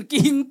puma phin ki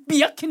hing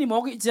piak khini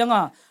mo ki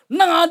changa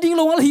nanga ding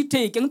lo al hi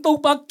the keng to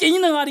pa ke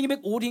nanga ding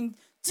bek o ding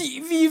chi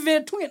vi ve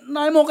thung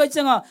nai mo ka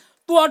changa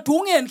tua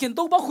thung en khin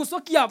to pa khuswa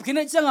kia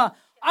phini changa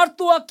ar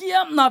tua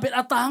kia na bet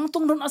atang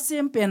tung don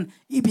asem pen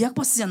I biak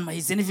Pasian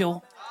mai zen vio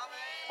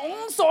ong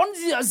son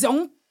ji a jong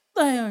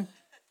tai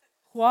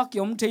hoa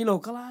kiom thấy lo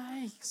cái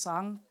lai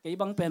sáng cái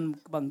băng pen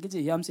bằng cái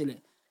gì hiam xí lệ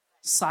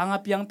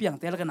sáng piang piang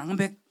té là cái nắng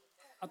bek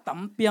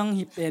tắm piang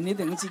hip pen này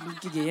tiếng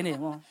cái gì này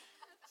mà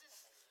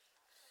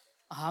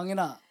hàng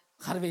na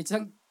khar về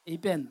chăng ấy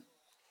pen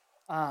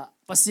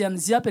Pasian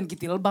zia pen cái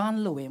til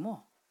ban lo em mo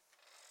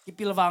cái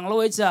pil vàng lo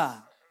ấy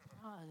cha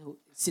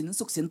xin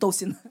suk xin to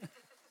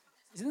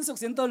xin suk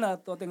xin to là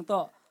to tiếng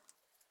to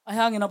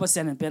hàng na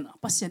Pasian pen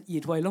Pasian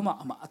ít hoài lo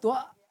mà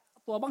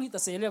tua băng hita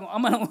xe liền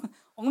mà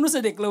ông nó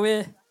sẽ được lo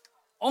ấy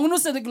ông nó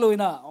sẽ được lôi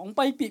na ông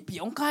bay bị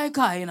ông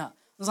khai na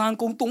rằng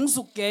cùng tung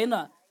sụp kế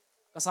na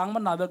cái sáng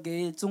mình nào biết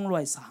cái trung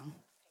loại sáng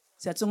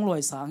sẽ trung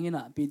loại sáng như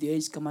na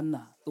PDH cái mình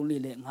na tung lì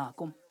lệ ngã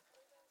cũng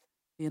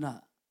như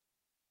na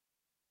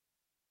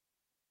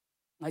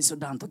ngay số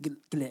đàn tôi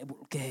cái lệ bụi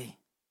kế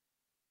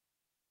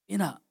như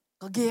na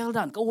cái ghế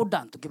đàn cái ô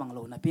đàn tôi cái bằng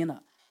lầu na bên na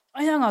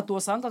ai ngã tua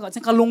sáng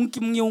cái lông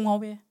kim nhiều ngao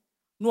be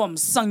nuông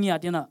sang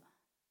nhạt như na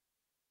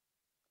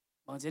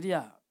bằng gì đi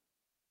à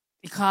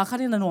khá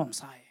đi na nuông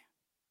sai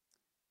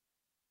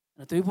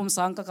tui phum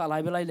sang ka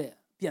lai be lai le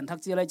pian thak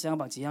chi lai chang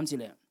bang chi ham chi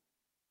le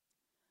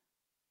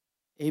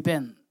e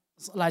pen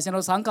lai sang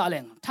lo sang ka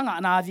leng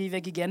thanga na vi ve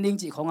ki gen ding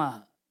chi khonga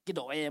ki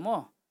do e mo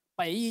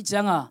pai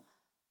changa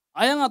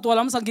ayanga to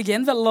lam sang ki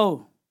gen vel lo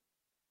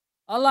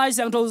alai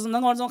sang tho na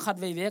ngon jong khat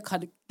ve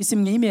khat ki sim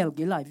ngi mel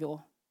ki lai ve o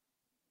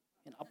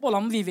apo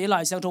lam vi ve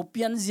lai sang tho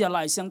pian zia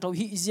lai sang tho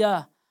hi zia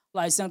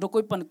lai sang tho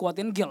koi pan kwa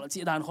ten gel chi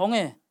dan khong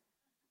e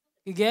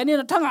ki gen ni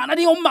thanga na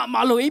ding om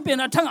ma lo e pen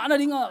thanga na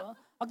ding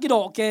a ki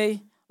do ke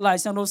lại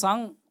sang đâu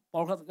sáng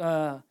bảo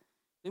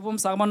cái hôm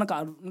sáng mà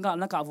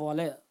nó cả vô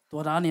lệ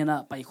tua đá này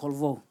na bảy khol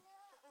vô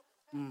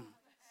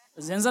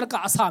dân dân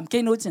cả sám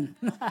cái nốt chân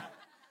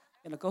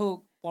cái là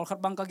câu bảo khát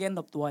băng cái gen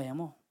đập tua em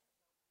mo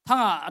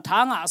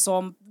thang à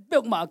xóm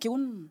bẹo mà kêu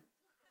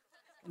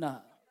na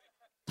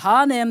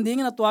thà nem đi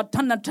na tua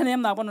thân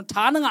em nào còn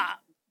thà nó ngã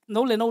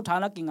nấu lên nấu thà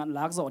nó kinh ngàn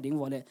lạc rồi đi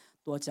vô lệ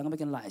tua chẳng biết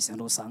cái lại sang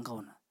đâu sáng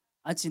câu na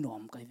anh chỉ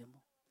nom cái vậy mo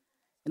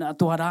na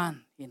tua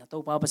đan ina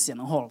to pa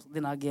Pasian hol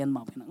din again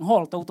ma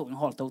hol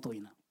to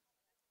ina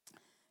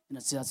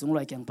sia chung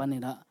lai kyang pan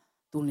ina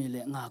tuni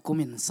le nga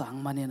kumin sang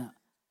manina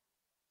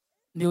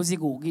music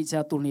gu gi cha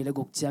tuni le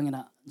guk chang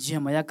ina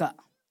jemaya ka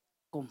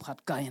kom khat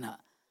ka ina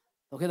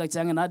to ke dak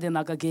chang ina den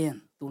ka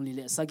gen tuni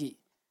le sagi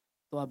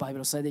to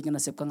bible side ke na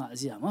sep ka nga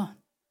zia ma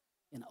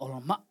ina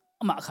olma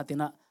ma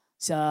khatina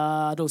sia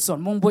do son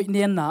mong boi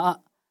nen na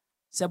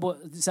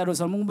sia do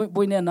son mong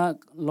boi nen na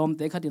lom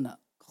te khatina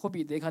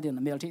Koppi te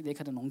khatina mel thi te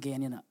khatina ong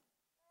gen ina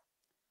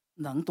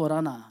nang tora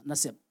na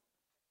sep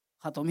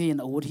khatom hi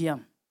na ud hiam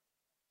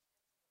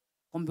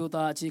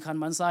computer chi khan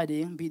man sai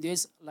ding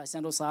BDS la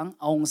sang do sang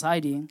ong sai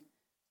ding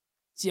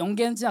chi ong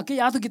gen cha ke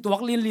ya to ki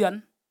tuak lin lian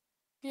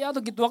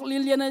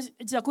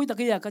cha kui ta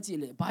ke ya ka chi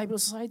le Bible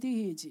society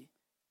hi chi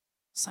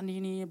sani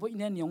ni bo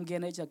inen yong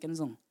gen ai cha ken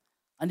zong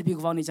ani bi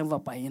gwang ni chang wa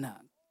pai na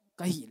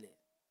ka hi le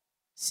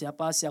sia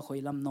pa sia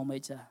khoilam no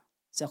mai cha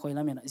sia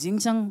khoilam na jing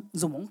chang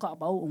zumong ka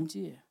bau ong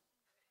chi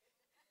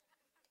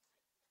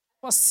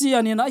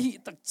Pasian ni na hi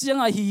tak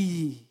chiang a hi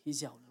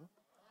jiao lo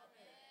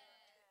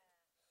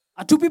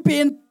a tu pi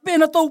pen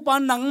na to pa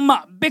nang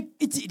ma bek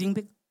ichi ding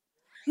bek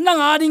nang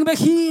a ding bek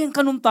hi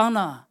kanum ta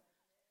na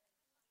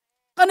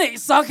kanai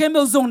sa khem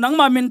lo zong nang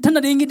ma min than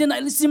na ding gi den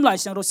sim lai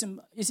sang ro sim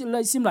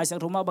lai sang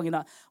ro ma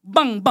bangina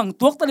bang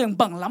tuak ta leng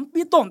bang lam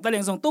pi ton ta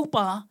leng zong to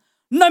pa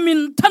na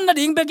min than na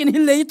ding bek in hi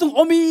le tung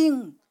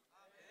oming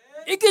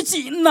iki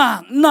chi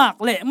nak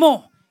le mo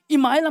i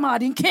mai la ma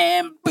ding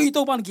khem pi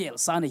to pan gel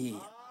sa ni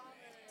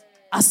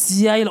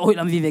Asia il oi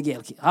lam vive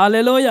gel ki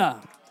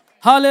hallelujah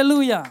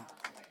Hallelujah.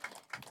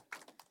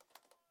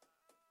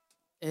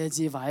 Ê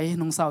gì vậy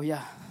nông sao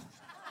ya?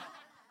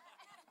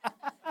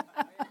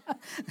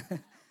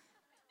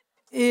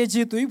 Ê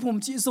gì tuổi phum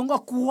chỉ sống có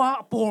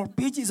quá bor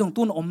bị chỉ sống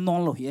tuôn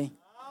non rồi vậy.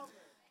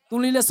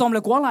 Tuôn lý lệ xóm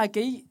lại quá lại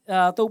cái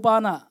tàu ba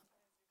na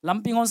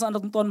làm pin ngon sang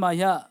đông tuôn mà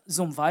ya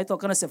zoom vai to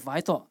cái nó sẽ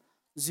vai to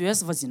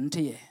US và dính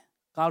thế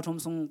cao thom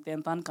sung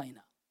tên tan cái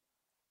na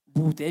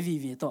bu tế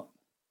vi to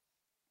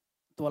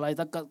lại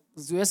ta cái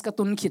US cái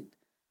tuôn khít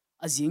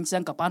dính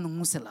chăng cái pan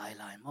nung sẽ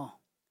lại mà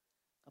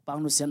cái pan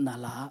nung sẽ na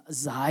la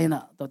dài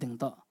na to tiếng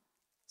to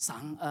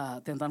sang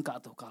tên tan cả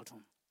to cao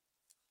thom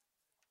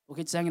ok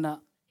chăng na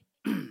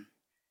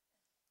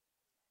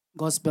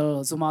gospel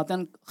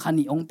zumatan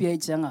khani ong pi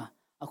chang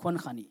a khon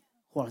khani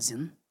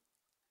holzin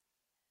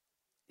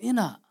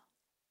ina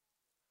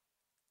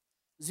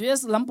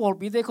Jesus lampol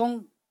pi de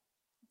khong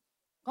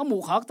ka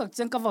mu khak tak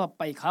chang ka wa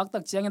pai khak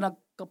tak chang ina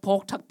ka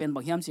phok thak pen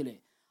bang hiam sile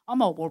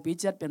amau pol pi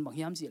chat pen bang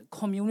hiam sil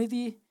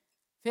community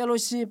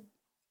fellowship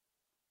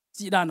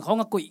chi dan khong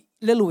a koi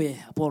le luwe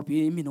pol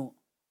pi minu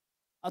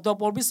ato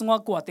pol pi sungwa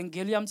kwa teng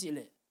geliam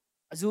chile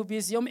azu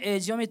pi siom e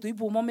jom e tui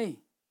pu mo me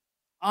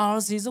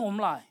ar si zong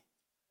lai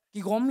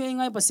ki gom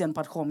ngay pasian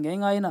phat khom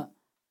ngay na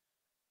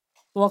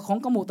tua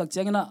khong kamu tak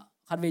chang na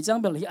khat ve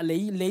chang bel hi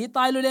le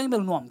tai lo leng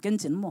bel nuam ken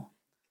chin mo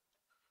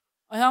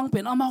ayang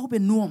pen ama ko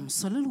pen nuam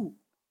salu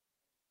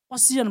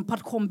pasian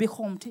phat khom be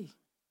khom thi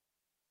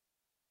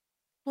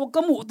tua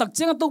kamu tak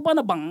chang to pa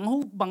na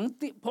bang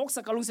ti phok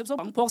sakalung sep so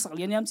bang phok sak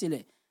lian yam chile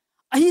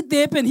a hi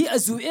te pen hi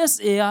azu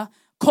sa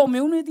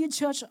community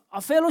church a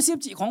fellowship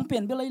chi khong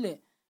pen be lai le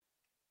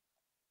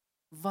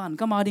van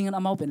ka ma ding an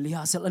ama pen li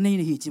ha sel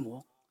ani hi chi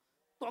mo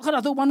to khana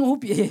to ban hu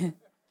pi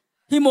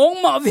hi mong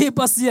ma ve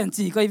pasian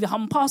chi kai ve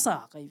ham pha sa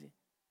kai ve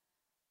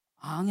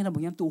hangin na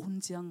bang tu hun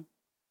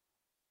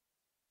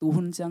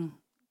chang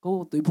ko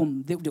tui phum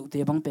deu te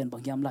bang pen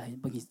bang yam lai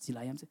bang chi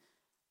lai yam se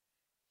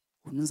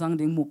hun sang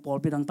ding mu pol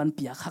pe dang pan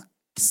pia khak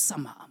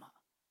sama ma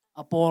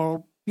a pol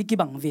pi ki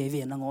bang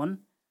ve na ngon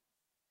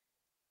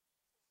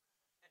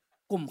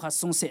kum khat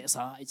sung se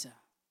sa ai cha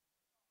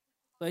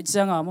toi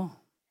chang mo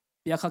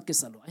pia khak ki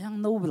salo ayang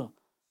no bil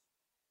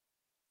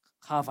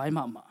kha vai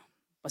ma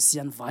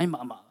pasian vai ma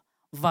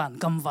van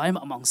kam vai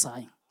ma mang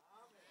sai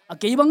a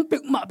ke bang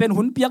pek ma pen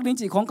hun piak ning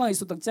chi khong ka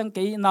isu tak chang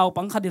ke naw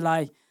pang kha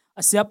dilai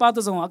a sia pa to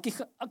zong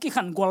a ki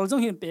khan gol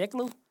zong hin pek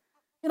lo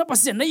ina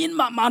pasian nei in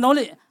ma no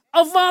le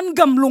avan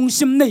gam lung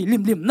sim nei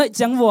lim nei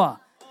chang wa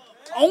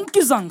ong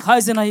ki zang khai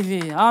se nai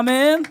ve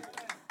amen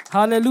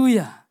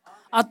hallelujah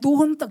a tu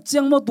hun tak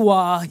chang mo tua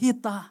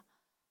hita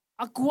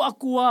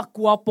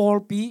akua pol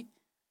pi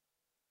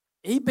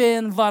ei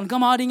ben van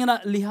kama ding na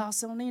liha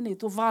sel nei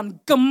tu van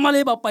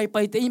kamale ba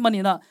pai te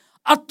manina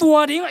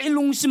atua ding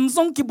ilung sim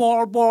song ki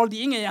bol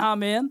ding e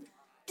amen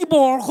ki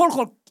bol khol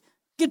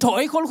ki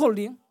thoi khol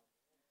ding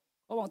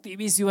ko bang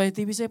tv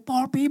si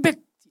pol pi bek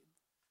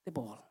te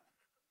bol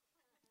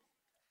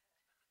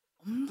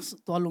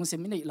to lung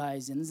sim nei lai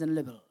zen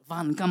level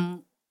van kam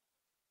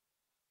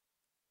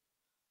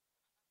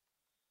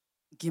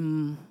kim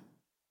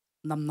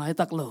nam nai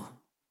tak lo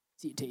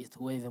chi the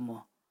thuai ve mo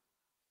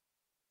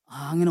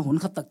angin hun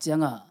khat tak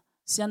changa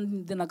sian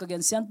dena ka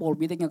gen sian pol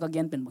pi te ka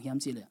gen pen bhiam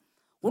chi le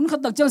hun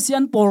khat tak chang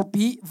sian pol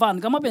pi van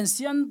kama pen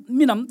sian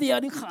minam te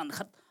ari khan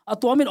khat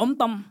atwa min om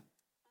tam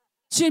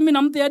chi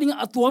minam te ari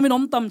atwa min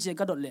om tam che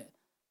ka dot le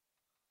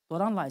to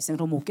ran lai seng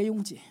ro mo ke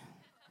yung chi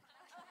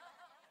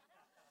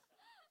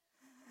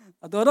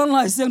to ran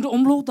lai seng ro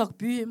om lo tak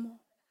pi mo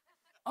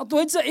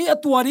atwa cha e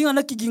atwa ring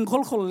ana ki ging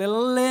khol le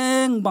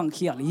leng bang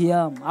khial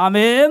hiam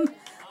amen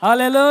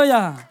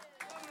hallelujah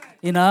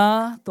ina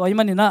to ai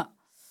manina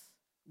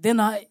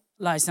dena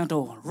lai sang to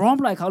rom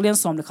lai khak lian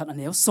som le khat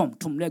aneu som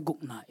thum le guk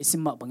na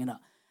isimma bangina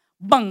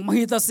bang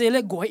mahi ta se le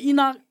goi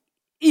ina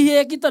i he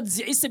ki ta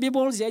ji se bi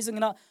bol ji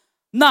singina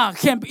na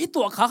khem i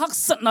to kha khak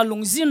sat na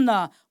lungjin na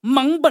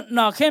mangbat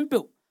na khem pe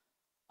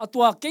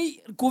atwa ke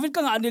covid ka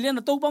ani le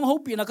na to bang ho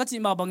pi na ka chi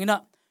ma bangina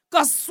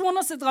ka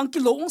suana se tang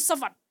kilo ong sa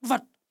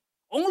vat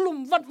ong lum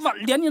vat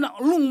lian ina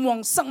lung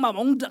mong sang ma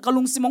ong ka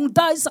lung simong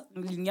dai sak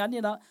lian ni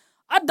na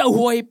ada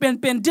hoi pen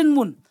din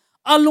mun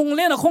alung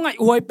le na khongai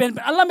hoi pen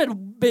alamet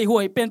be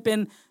hoi pen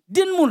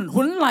din mun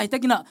hun lai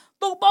takina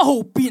to ba ho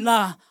pi na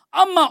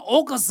ama o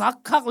ka zak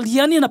khak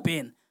liani na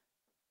pen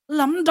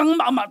lam dang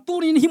ma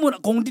turin himun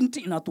kong din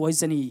ti na toy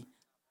seni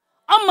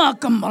ama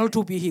kamal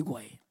thu bi hi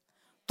goi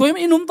toim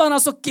inum ta na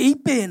so ke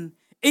pen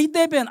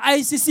eite pen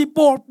ICC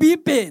por pi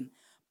pen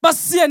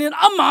pasian in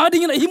ama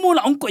ding na himun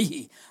ong koi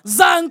hi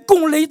zang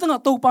kung le ta na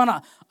to pa na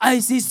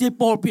ICC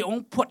por pi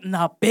ong phot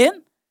na pen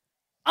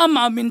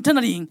ama min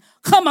thanaring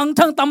khamang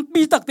thang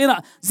tampi tak te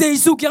na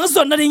jesu kyang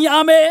zon na ring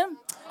amen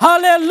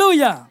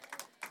hallelujah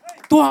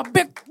tua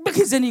bek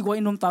hi zeni go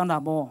inum ta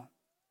na mo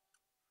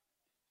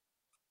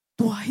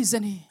tua hi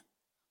zeni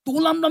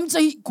tu lam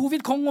chai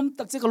covid khongom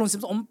tak che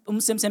kalong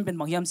sem pen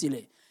mangyam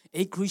sile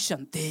e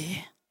christian te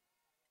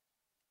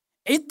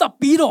e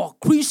tapiro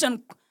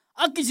christian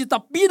akiji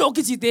tapiro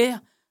kiji te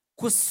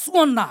ku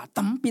suana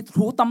tampi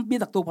ru tampi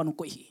tak to panu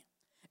ko hi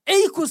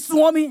e ku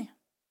suami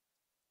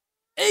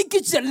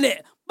ki chen le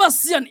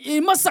Pasian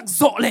ima sak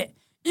zo le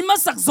ima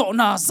sak zo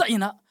na za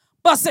ina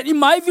Pasian i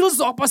mai vil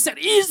zo Pasian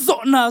i zo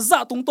na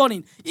za tung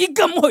tonin i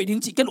gam hoi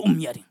ding chi ken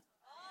ya ding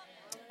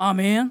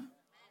amen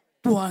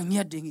tua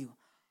nya ding yu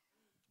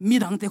mi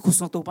dang te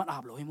khusong to pan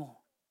ap loi mo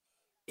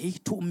ei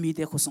thu mi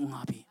te khusong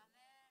nga bi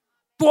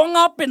tua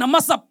nga pe na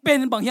masa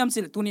pen bang hiam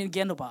sil tunin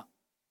gen no ba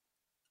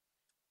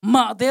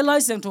ma te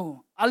lai seng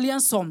to alian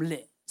som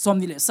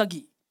ni le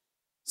sagi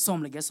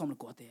som le ge som le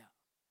ko te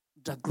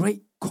the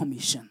great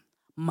commission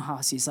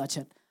maha si sa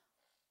chat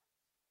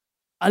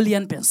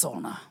alian pen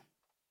sona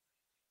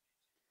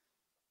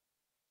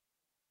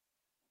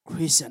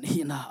Christian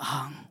hina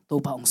hang to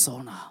ba ong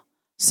sona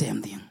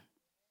same thing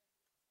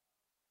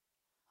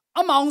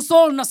among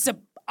sol na sep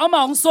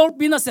among sol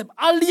pin na sep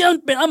alian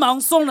pen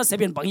among sol na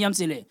sepen bang hiam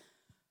sile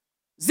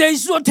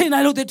Jesus te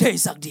nai lo te te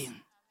sak ding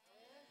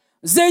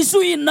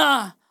Jesus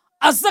ina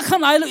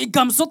azakhan ai lo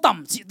igam so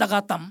tam chi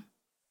daga tam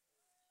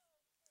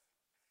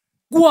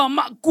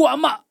kwa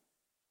ma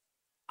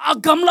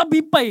agam la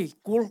bi pai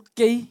kul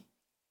ke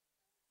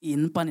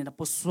in panin na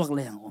poswak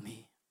le ang omi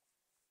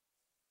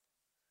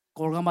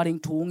kol ga maring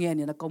thu nge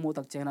ni na ko mo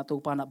tak chena to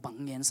pa na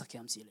bangen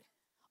sakyam sile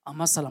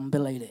ama salam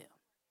belai le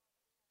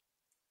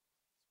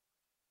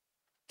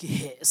ki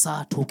he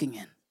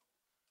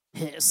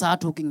sa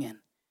thukingen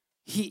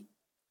hi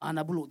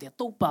anabulu te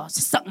to pa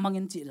sak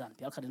mangin chi ran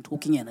pial khaden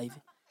thukingen ai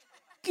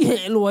ki he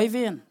loi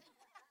ven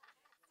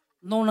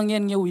no na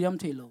ngen nge uyam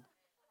thelo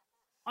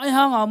ai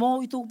hang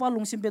amo itu pa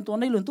lung sim pen to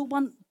nei lun tu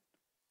pan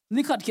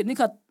ni khat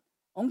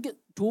ong ke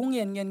thu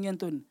ngen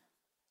tun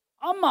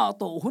ama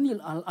to hunil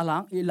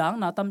ilang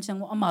na tam chang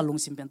ama lung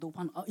sim pen tu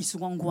pan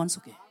isungong gwan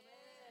suke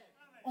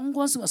ong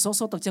gwan su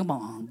so tak chang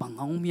bang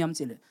ong miam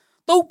chile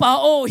to pa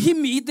o hi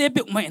mi te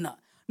pe mai na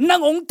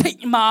nang ong thei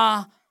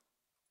ma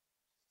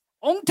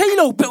ong thei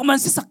lo pe man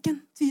si sakken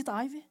chi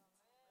tai ve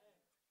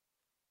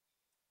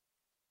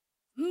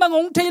nang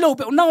ong thei lo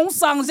pe nang ong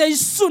sang jai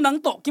su nang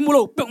to ki mu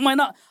lo pe mai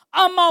na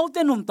amau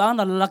te num ta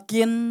na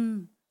lakin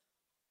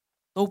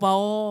to pa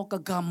o ka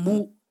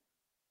gamu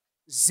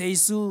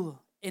jesu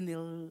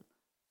enil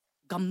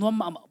gam nom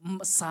ma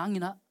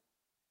sangina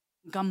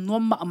gam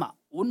nom ma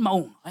un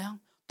maung ayang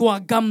tua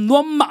gam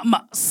nom ma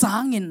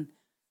sangin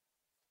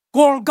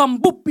kol gam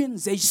bupin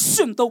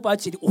jesu to pa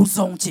chi u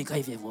song chi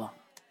kai ve wa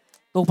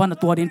to pa na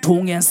tua din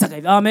thung en sa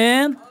kai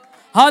amen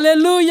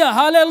hallelujah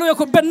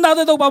ko ben na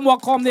to pa mo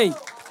khom nei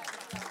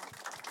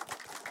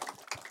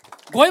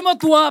goi ma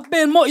tua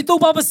ben mo itu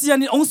pa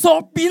Pasian ong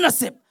sol pin na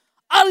sep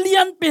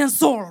alian pen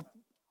sol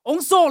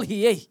ong sol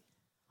hi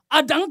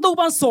adang to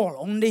pan sol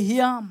ong ne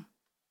hiam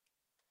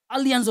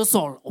alian zo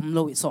sol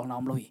loi sol na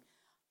loi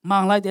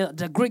mang lai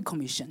the great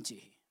commission chi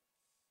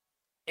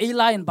a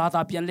line ba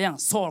ta pian leng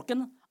sol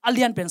ken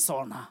alian pen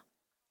sol na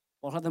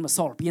or ha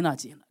sol pin na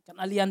chi kan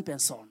alian pen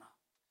sol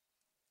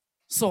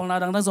na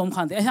dang zom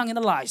khan te hang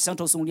in lai sang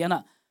to sung lian na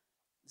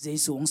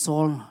jesu ong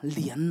sol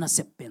lian na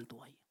sep pen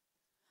tuai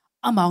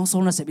amang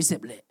sol na sep i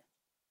sep le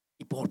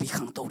i por bi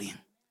khang to ding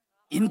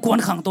in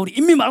kwan khang to ding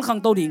i mi mal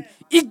khang to ding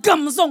i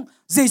gam song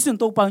jesu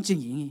to pang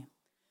ching yin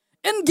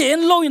en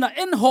gen loina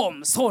en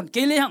hom son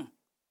ke le hang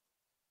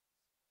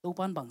to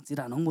pan bang chi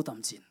da nong mu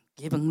tam chin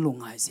ke bang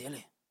lung ai se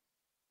le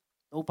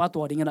to pa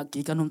to ding na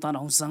ki kanum ta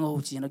nong sang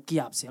ho chi na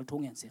kiap sel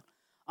thong en sel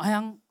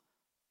ayang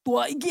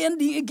tua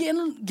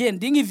gen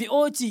ding i vi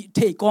o chi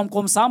the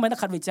kom sa mai na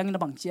khat ve chang na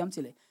bang chiam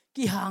chi le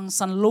ki hang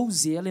san lo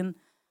zelin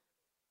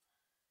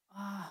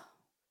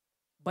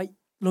bai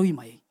loi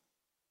mai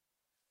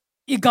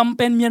i gam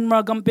pen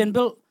Myanmar gam pen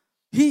bel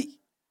hi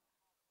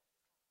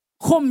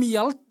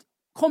khomial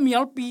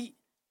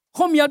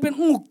pen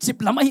nguk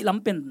chip lam hi lam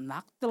pen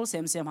nak tel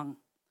sem hang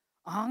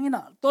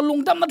angina to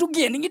lungdam na tu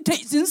gen ngi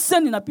thei sin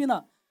sen na pina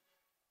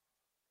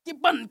ki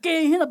ban ke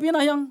hi na pina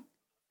yang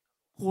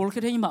hol ke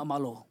thei ma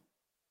lo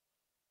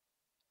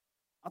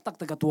atak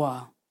ta ka tua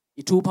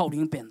i thu phau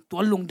ding pen to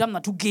lungdam na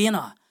tu gen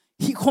na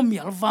hi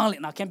khomial wang le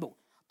na kembo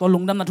to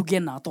lungdam na tu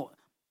gen na to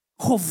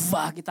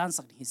khova ki tan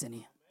sak hi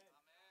seni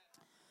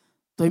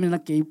toy min na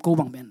ke ko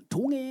bang ben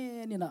thunge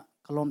ni na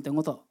kalom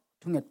tengo to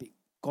thunget pi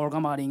kor ga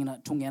ma ring na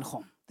thungen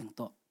khom teng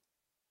to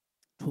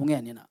thunge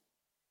ni na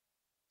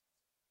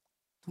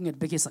thunget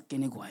be ke sak ke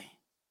ni gwai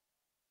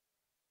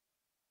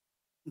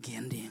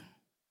gending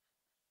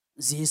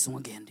jesu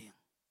gending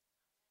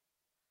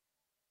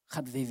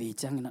khat ve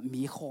chang na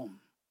mi khom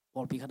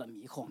por pi khat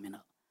mi khom na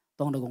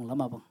tong da gong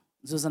lama bang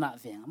zu sana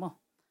veng mo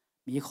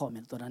mi khom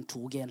to dan thu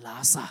gen la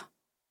sa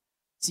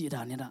chi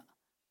da ni na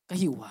ka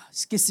hiwa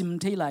skisim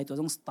thei lai to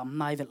jong tam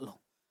nai vet lo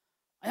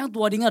ayang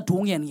tua dinga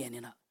thung yen ni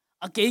na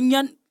a ke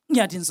nyan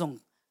nya tin song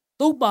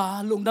to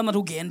ba lung dam na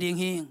thu gen ding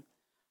hing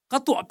ka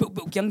to pe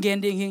kyang gen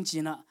ding hing chi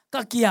na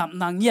ka kiam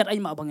na ngiat ai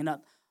ma bang na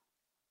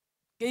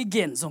ke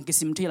gen song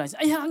kisim thei lai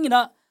ai hang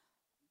ina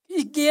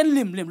i gen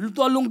lim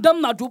to lung dam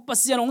na thu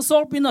Pasian ong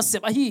sol pin na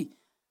sep a hi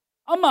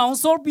ama ong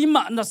sol pi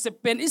ma na sep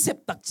pen i sep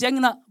tak cheng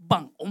na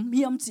bang om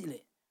hiam chi le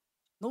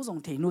no song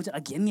thei no cha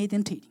again nge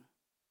ten thei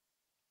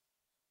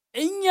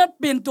Enyat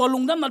pen to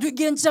lung dam na thu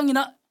gen chang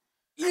ina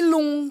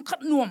ilung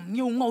khat nuam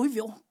nyu ngoi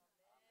vio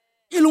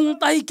ilung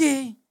tai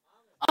ke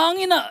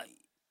angina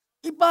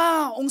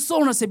ipa ong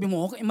sol na sebi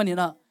mo ka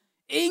imanina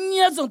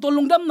engya jong to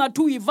lungdam na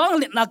thui wang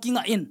let na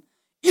kinga in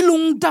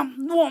ilungdam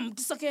nuam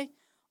kisake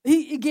hi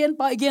again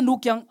pa again nu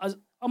kyang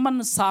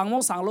aman sang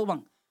mo sang lo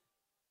bang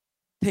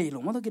thei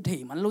lo ma to ki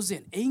thei man lo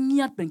zen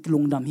engya pen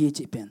lungdam hi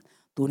chi pen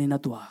tu ni na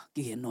tua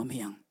ki hen nom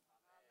hiang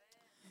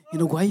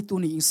ino gwai tu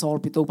ni sol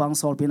pi to bang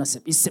sol pi na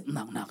sep isep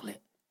nak le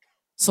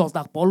sol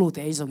tak polu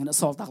te ai jong ina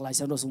sol tak lai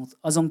sang do sung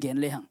azong gen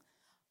le hang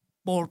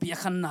pol pi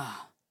khan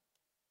na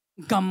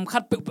gam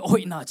khat pe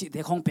hoi na chi te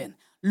khong pen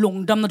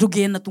lungdam na tu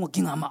gen na tu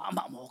kinga ma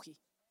mo ki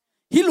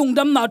hi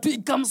lungdam na tu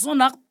gam so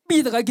nak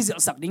pi ta kai ki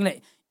sak ding le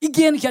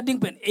igen kha ding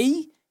pen ei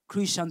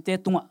Christian te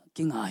tunga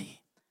kingai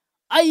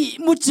ai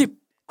muchip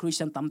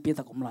Christian tam pi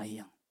ta kom lai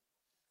yang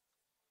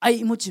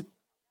ai muchip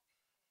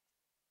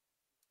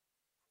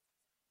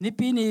ni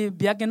pi ni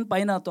biaken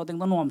paina to teng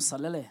nom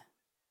sal le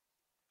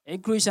ei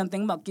Christian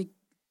teng ma ki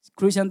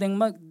Christian teng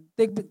ma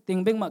tek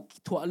teng beng ma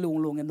thua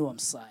lung en nom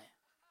sai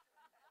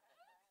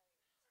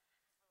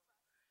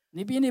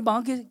ni pi ni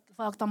bang ki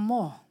fak tam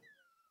mo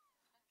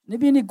ni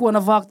pi ni ko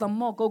na fak tam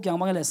mo ko kyang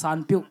bang le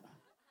san piu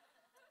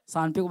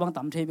bang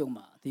tam thei piu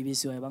ma tv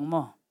suai bang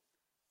mo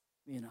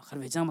mi na khar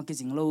ve chang ma ki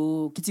jing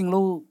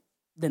lo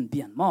den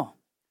pian mo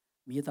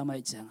mi ta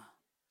mai chang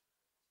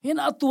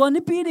hin a tua ni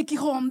pi ni ki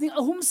hom ding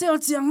a hum sel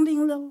chang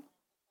ding lo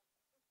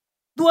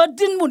tua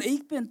din mun ei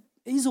pen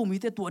ei zo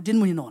mi te tua din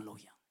mun non lo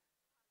ya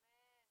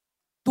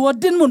tua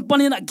din mun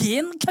panin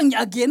again khang ya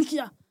again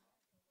kia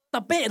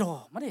tabe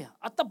ro ma de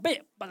a tabe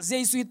pa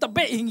jesu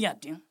tabe hing ya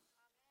ting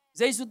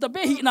jesu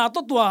tabe hi na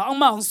to tua ang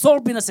ma sol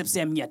pin a sep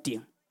sem ya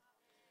ting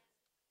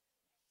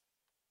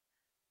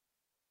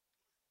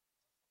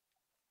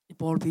i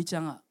pol pi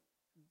changa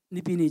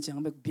ni pi ni chang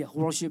bek bia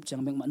worship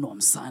chang bek ma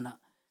nom sana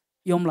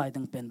yom lai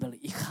tang pen bel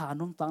i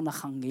khanom tang na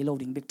khang nge lo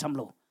ding bek tham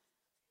lo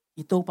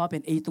i to pa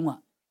pen ei tunga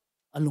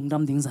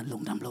alungdam ding zan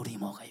lungdam lo ri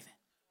mo kai ve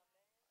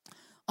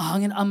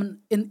angin am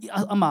in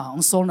ama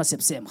ang sol na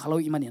sep sem khalo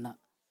i manina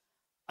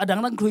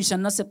adang nang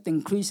Christian na sep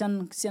ting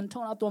Christian sian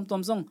thon a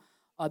tom song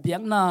a biak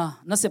na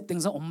sep ting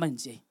song om man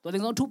che to ting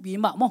song thu pi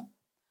ma mo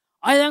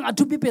ayang a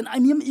thu pi pen ai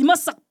ima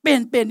sak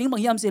pen ding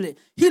bang yam se le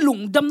hi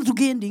lungdam tu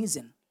gen ding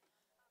zen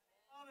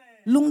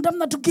lungdam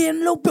na tu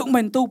gen lo pe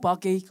men to pa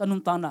ke kanum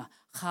ta na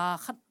kha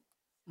khat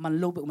man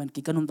lo pe men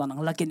ki kanum ta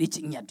nang la ken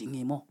ichi nya ding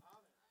mo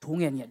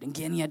thungen nya ding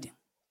gen nya ding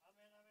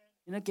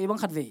ina ke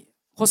bang khat ve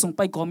kho song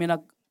pai ko mena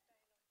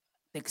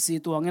taxi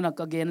tu angena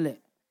ka gen le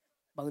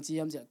bang chi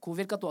yam je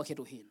covid ka to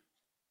khetu hin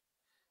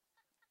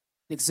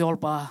exol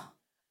pa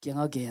kyang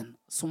again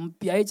sum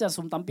pi ai cha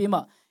sum tam pi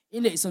ma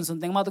ile sun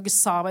teng ma to ki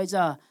sa bai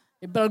cha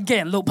bel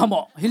gen lo pa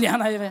mo hilian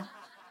ai ve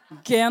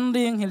gen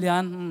ding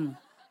hilian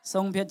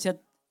song phet chet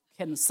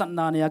khen san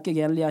na ne ya ki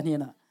gen lia ni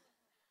na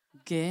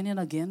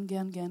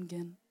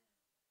gen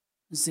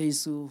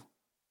jesu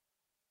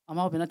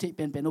ama bena thi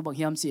pen no bang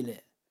hiam chi le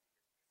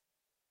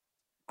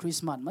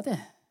Christmas ma te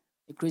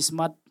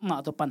Christmas ma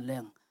to pan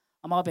leng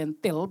ama pen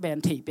tel ben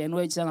thi pen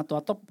wei chang to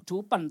top thu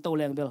pan to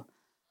leng bel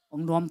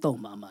ong nom to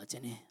ma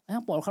cheni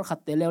ai pol khat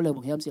te lew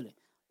bang hiam chi le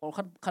pol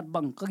khat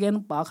bang ka gen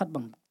pa khat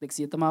bang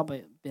taxi tama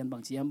pen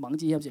bang chi bang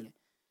chi hiam chi le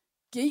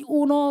ke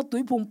u no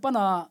tui phum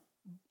pana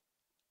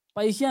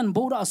pai hian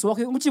bo da so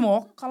ke ong chi mo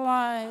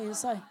kalai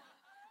sai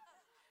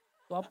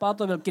to pa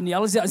to bel kin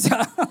yal ja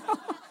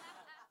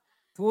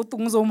thu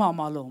tung zo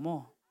ma lo mo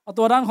a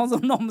to ran khong zo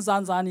nom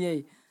san ye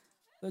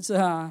to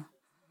cha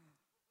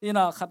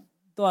ina khat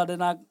to da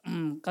na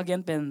ka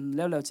gen pen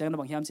lew chang na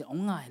bang hiam chi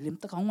ong ngai lim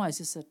ta ong ngai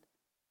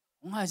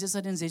si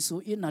set in jesu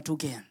in na tu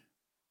gen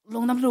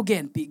long nam lo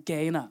gen pi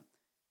ke na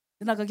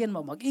ina ka gen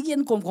ma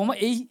igen kom ma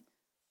ei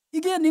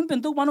igen ning pen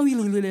to ma no hi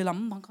le lam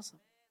bang ka sa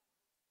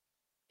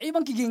ei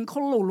bang ki ging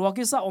khol lo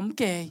ki sa om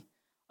ke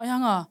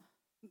ayanga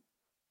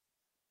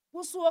pu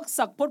suak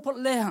sak pot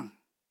le hang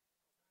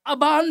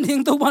aban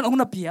ning to ban ong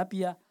na pia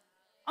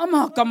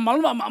ama kamal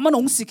ma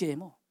nong si ke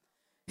mo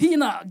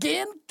hina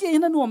gen ke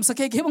na nuam sa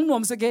ke bang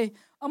nuam sa ke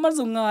amar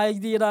zo ngai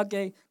di ra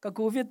ke ka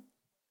covid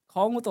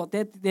khong to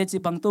te chi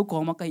bang to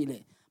ko ma kai le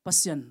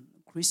pasian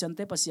Christian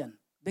te pasian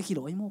be hi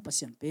loi mo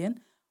pasian pen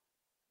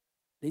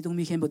leitung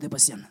mi khem bo te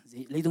pasian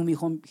leitung mi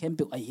khom khem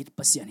pe ai hit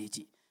pasian hi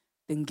chi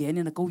teng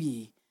gen na ko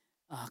yi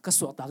ka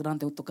so ta gran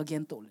te to ka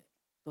gen to le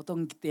to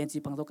tong ten chi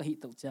bang to ka hi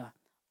to cha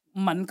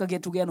man ka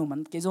get tu gen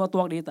man ke zo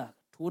to de ta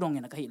thu rong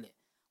na ka hi le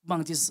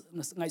bang chi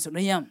ngai so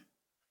na yam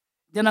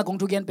dena kong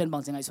tu gen pen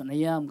bang ngai so na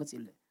yam ka chi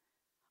le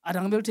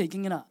adang bel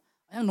taking na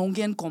ayang nong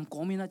gen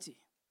kom ina chi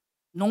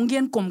nong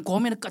gen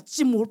kom ina ka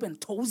chi mur pen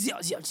tho zia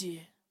chi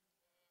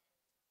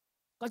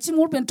ka chi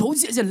mur pen tho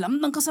zia lam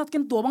nang ka sat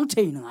ken to bang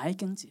thei na ai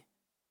ken chi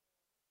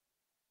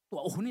to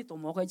ohuni to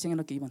mo kai cheng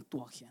na ki ban to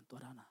khian to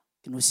rana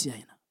kinu sia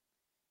ina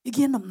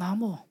igen nam na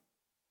mo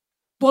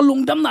to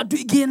lungdam na du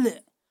igen le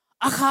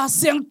a kha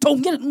seng thong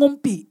gen ngom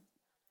pi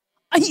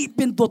ai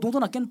pen to tung to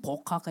na ken phok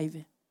kha kai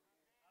ve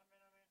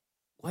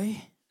wai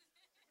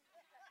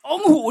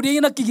ông hủ đi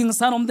na kinh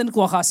san ông den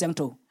qua khá sang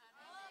thâu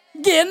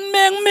gen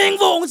meng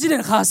vong chỉ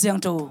den khá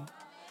sang thâu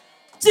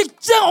chỉ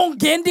chẳng ông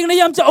gen ding na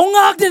yam cho ông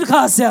ngạc den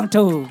khá sang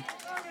thâu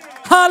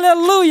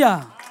hallelujah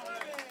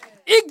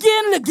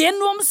igen le gen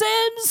nuam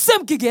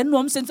sem ki gen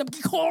nuam sem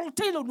ki khol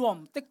thelo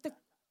nuam tek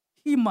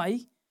hi mai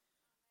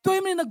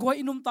toim na goi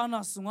inum ta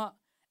na sunga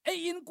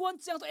in kwan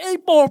chang to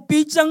bor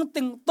pi chang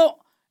ting to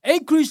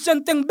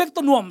Christian ting bek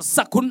to nuam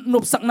sakun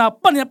nup sakna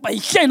pan ya pai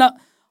khena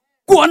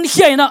kwan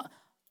khena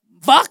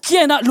va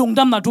khena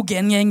lungdam na tu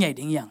gen nge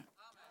ding yang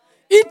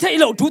I thei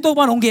lo thu to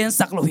ban hong gen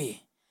sak lo hi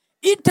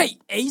I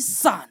thei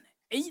san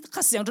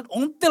khasyang tot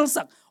ong tel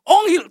sak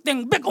ong hil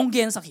teng bek ong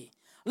gen sak hi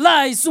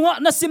lai sunga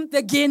na sim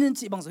te gen in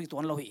chi bang so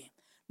ton lo hi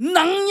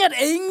nang nyat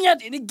nyat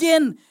in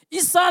gen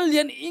isan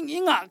lian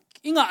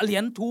inga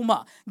lian thu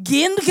ma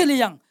gen khele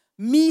yang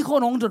mi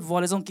khonong dot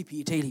vole song ki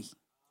pi thei li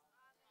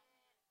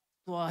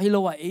to hi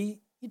lo wa I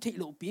thei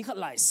lo pi khat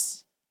lai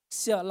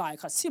sia lai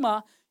khat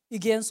sima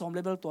igen som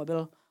level to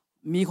bel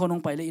mi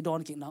khonong pai le I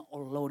don ki na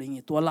all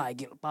loading to lai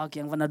gel pa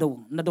kyang van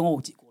na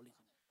dong chi ko li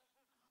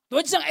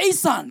to chang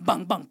san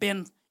bang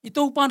pen I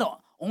to pa do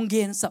ong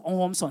gen sa ong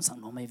hom son sang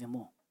no mai ve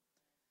mo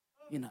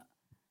ina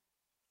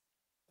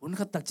un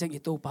khat tak chang I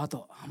to pa to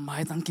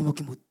mai tang ki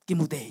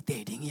mu te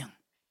ding yang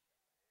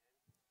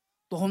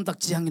to hom tak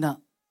chiang ina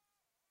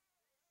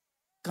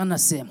kana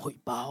sem hoi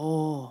pa o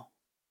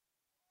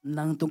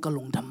nang tung ka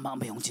long dam ma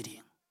ba yong chi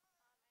ding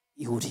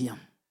I hu thiam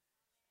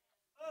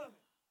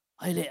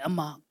ai le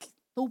ama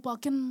to pa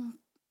ken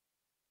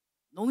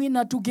nong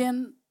ina tu gen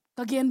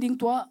ka gen ding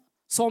to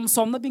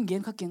som na bing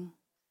gen kha ken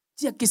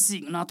chia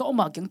kising na to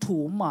ma keng thu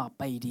ma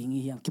pai ding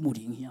hi yang ki mu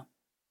ding hi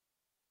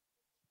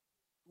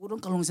urong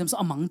kalong sem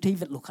sa amang thei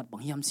vet lo khat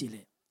bang hiam si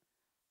le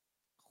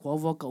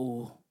khwa ka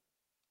o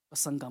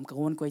pasangam ka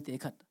won koi te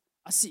khat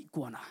asi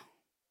kwana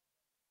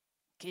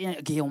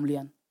ke om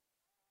lian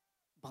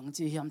bang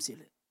chi hiam si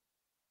le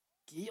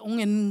ki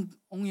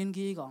ong en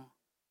ki ga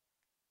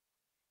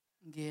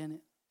ge ne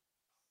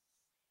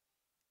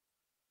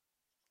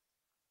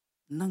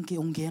nang ke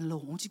ong gen lo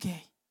ong chi ke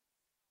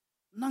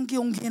nang ke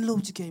ong gen lo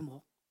chi ke mo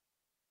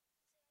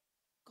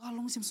ka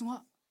long sim sunga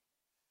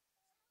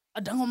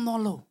adang om no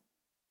lo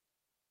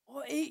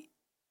o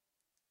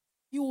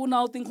you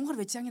now ting khong khat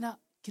ve chang ina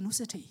kinu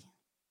se thei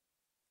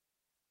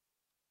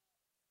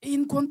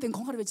in kon ting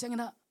khong khat ve chang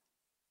ina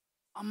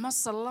amma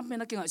salam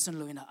mena ke ngai sun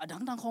lo ina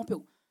adang dang khong pe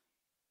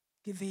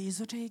ki ve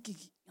zo thei ki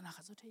na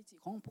kha zo thei chi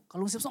khong ka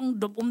long sim song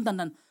dop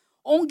dan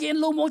ong gen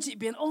lo mo chi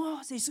ben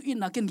se su in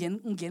na ken gen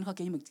ong gen kha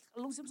ke mi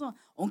long sim song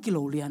ong ki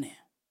lo lia ne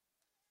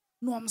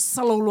nuam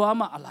salo lo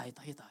ama alai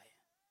ta hi tai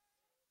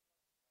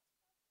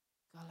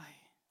kalai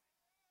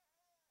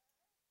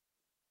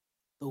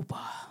to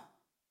pa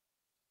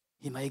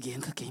hi mai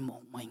gen kha ke mo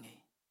mai ngai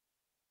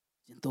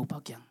jin to pa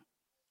kyang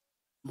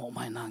mo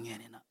mai na nge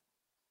ne na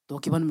to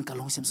ki ban min ka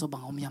long sim so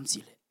bang om yam chi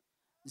le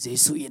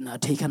jesu in na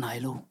thei khan ai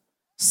lo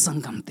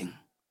sangam ting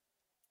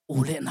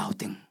ule naw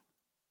ting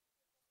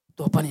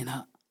to panina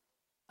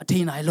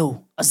athei nai lo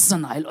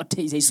asan ai lo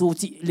athei jesu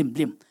chi lim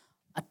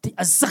athei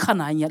azakha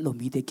na nya lo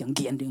mi te kyang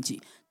gen ding chi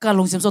ka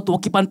long sim so to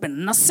ki pan pen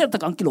na se ta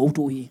kang ki lo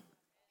tu hi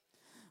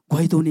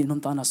goi to ni nom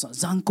ta na sa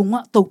jang kunga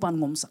to pan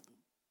ngom sak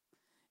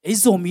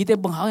zo mi te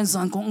bang ha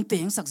jang kong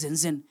teng sak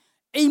zen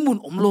mun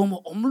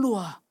om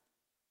lua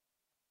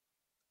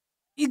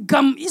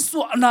igam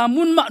isu na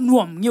mun ma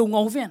nuam ngeu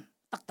ngau ven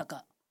taka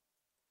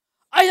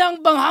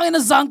ayang bang hangin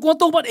jang ko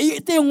to bat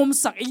te ngom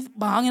sak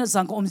bang hangin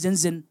jang ko om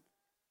zen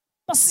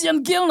pasian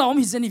gel na om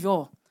hi zen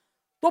ivyo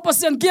to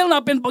pasian gel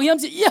na pen bang yam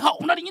chi I hau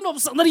na ring nom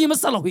sak na ri ma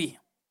salohi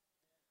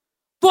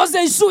to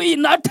zai su I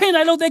na the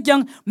na lo te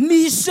kyang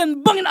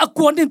mission bangin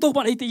akwan din to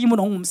bat te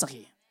mun ong sak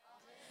hi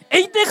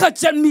Eite kha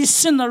chan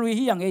missionary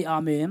hi yang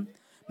amen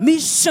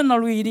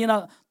missionary ni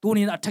na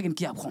tunin athakin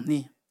kiap khom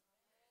ni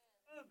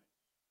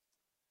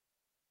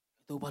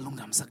to balong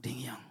dam sak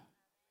ding yang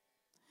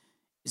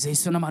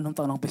jesu na manum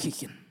ta nong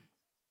pekhikin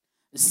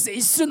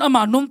jesu na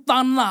manum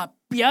ta na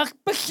piak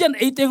pekhian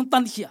eiteng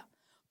tan hia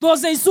to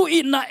jesu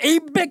I na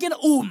bekin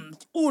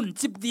un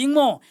chip ding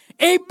mo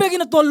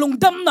bekin to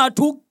lungdam na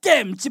thu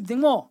kem chip ding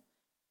mo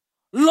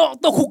lo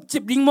to khuk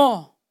chip ding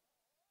mo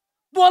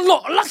to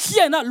lo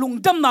lakhia na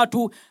lungdam na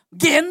thu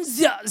gen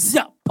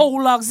zia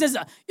polak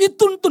zia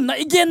itun na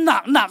igen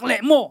nak le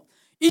mo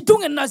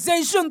itung en na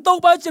zation to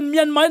ba chen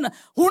mian mai na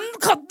hun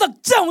khat tak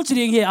chang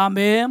chring he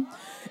amen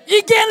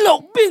igen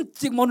lo bin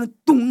chik mon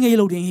tung nge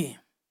lo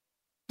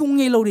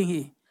ding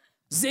he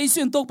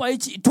zation to ba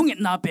chi tung en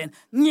na pen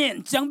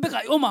ngen chang be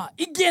kai oma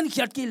igen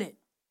khiat ki le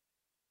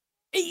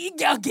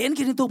again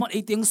ki to ban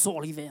eting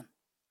soli ven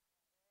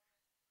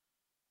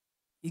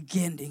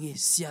igen ding he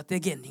sia te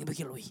gen ding be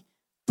ki loi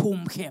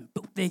thum khem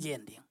pu te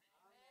gen ding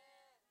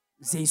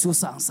Jesus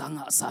sang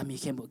sami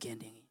kembo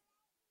gending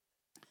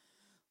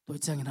to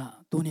changina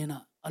tunena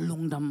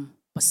alungdam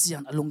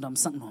pasian alungdam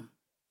sangnom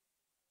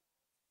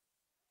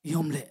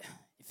yomle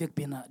effect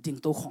pena ding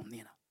to khom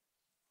ni na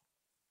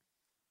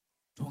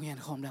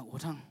tongyen khom lang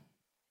utang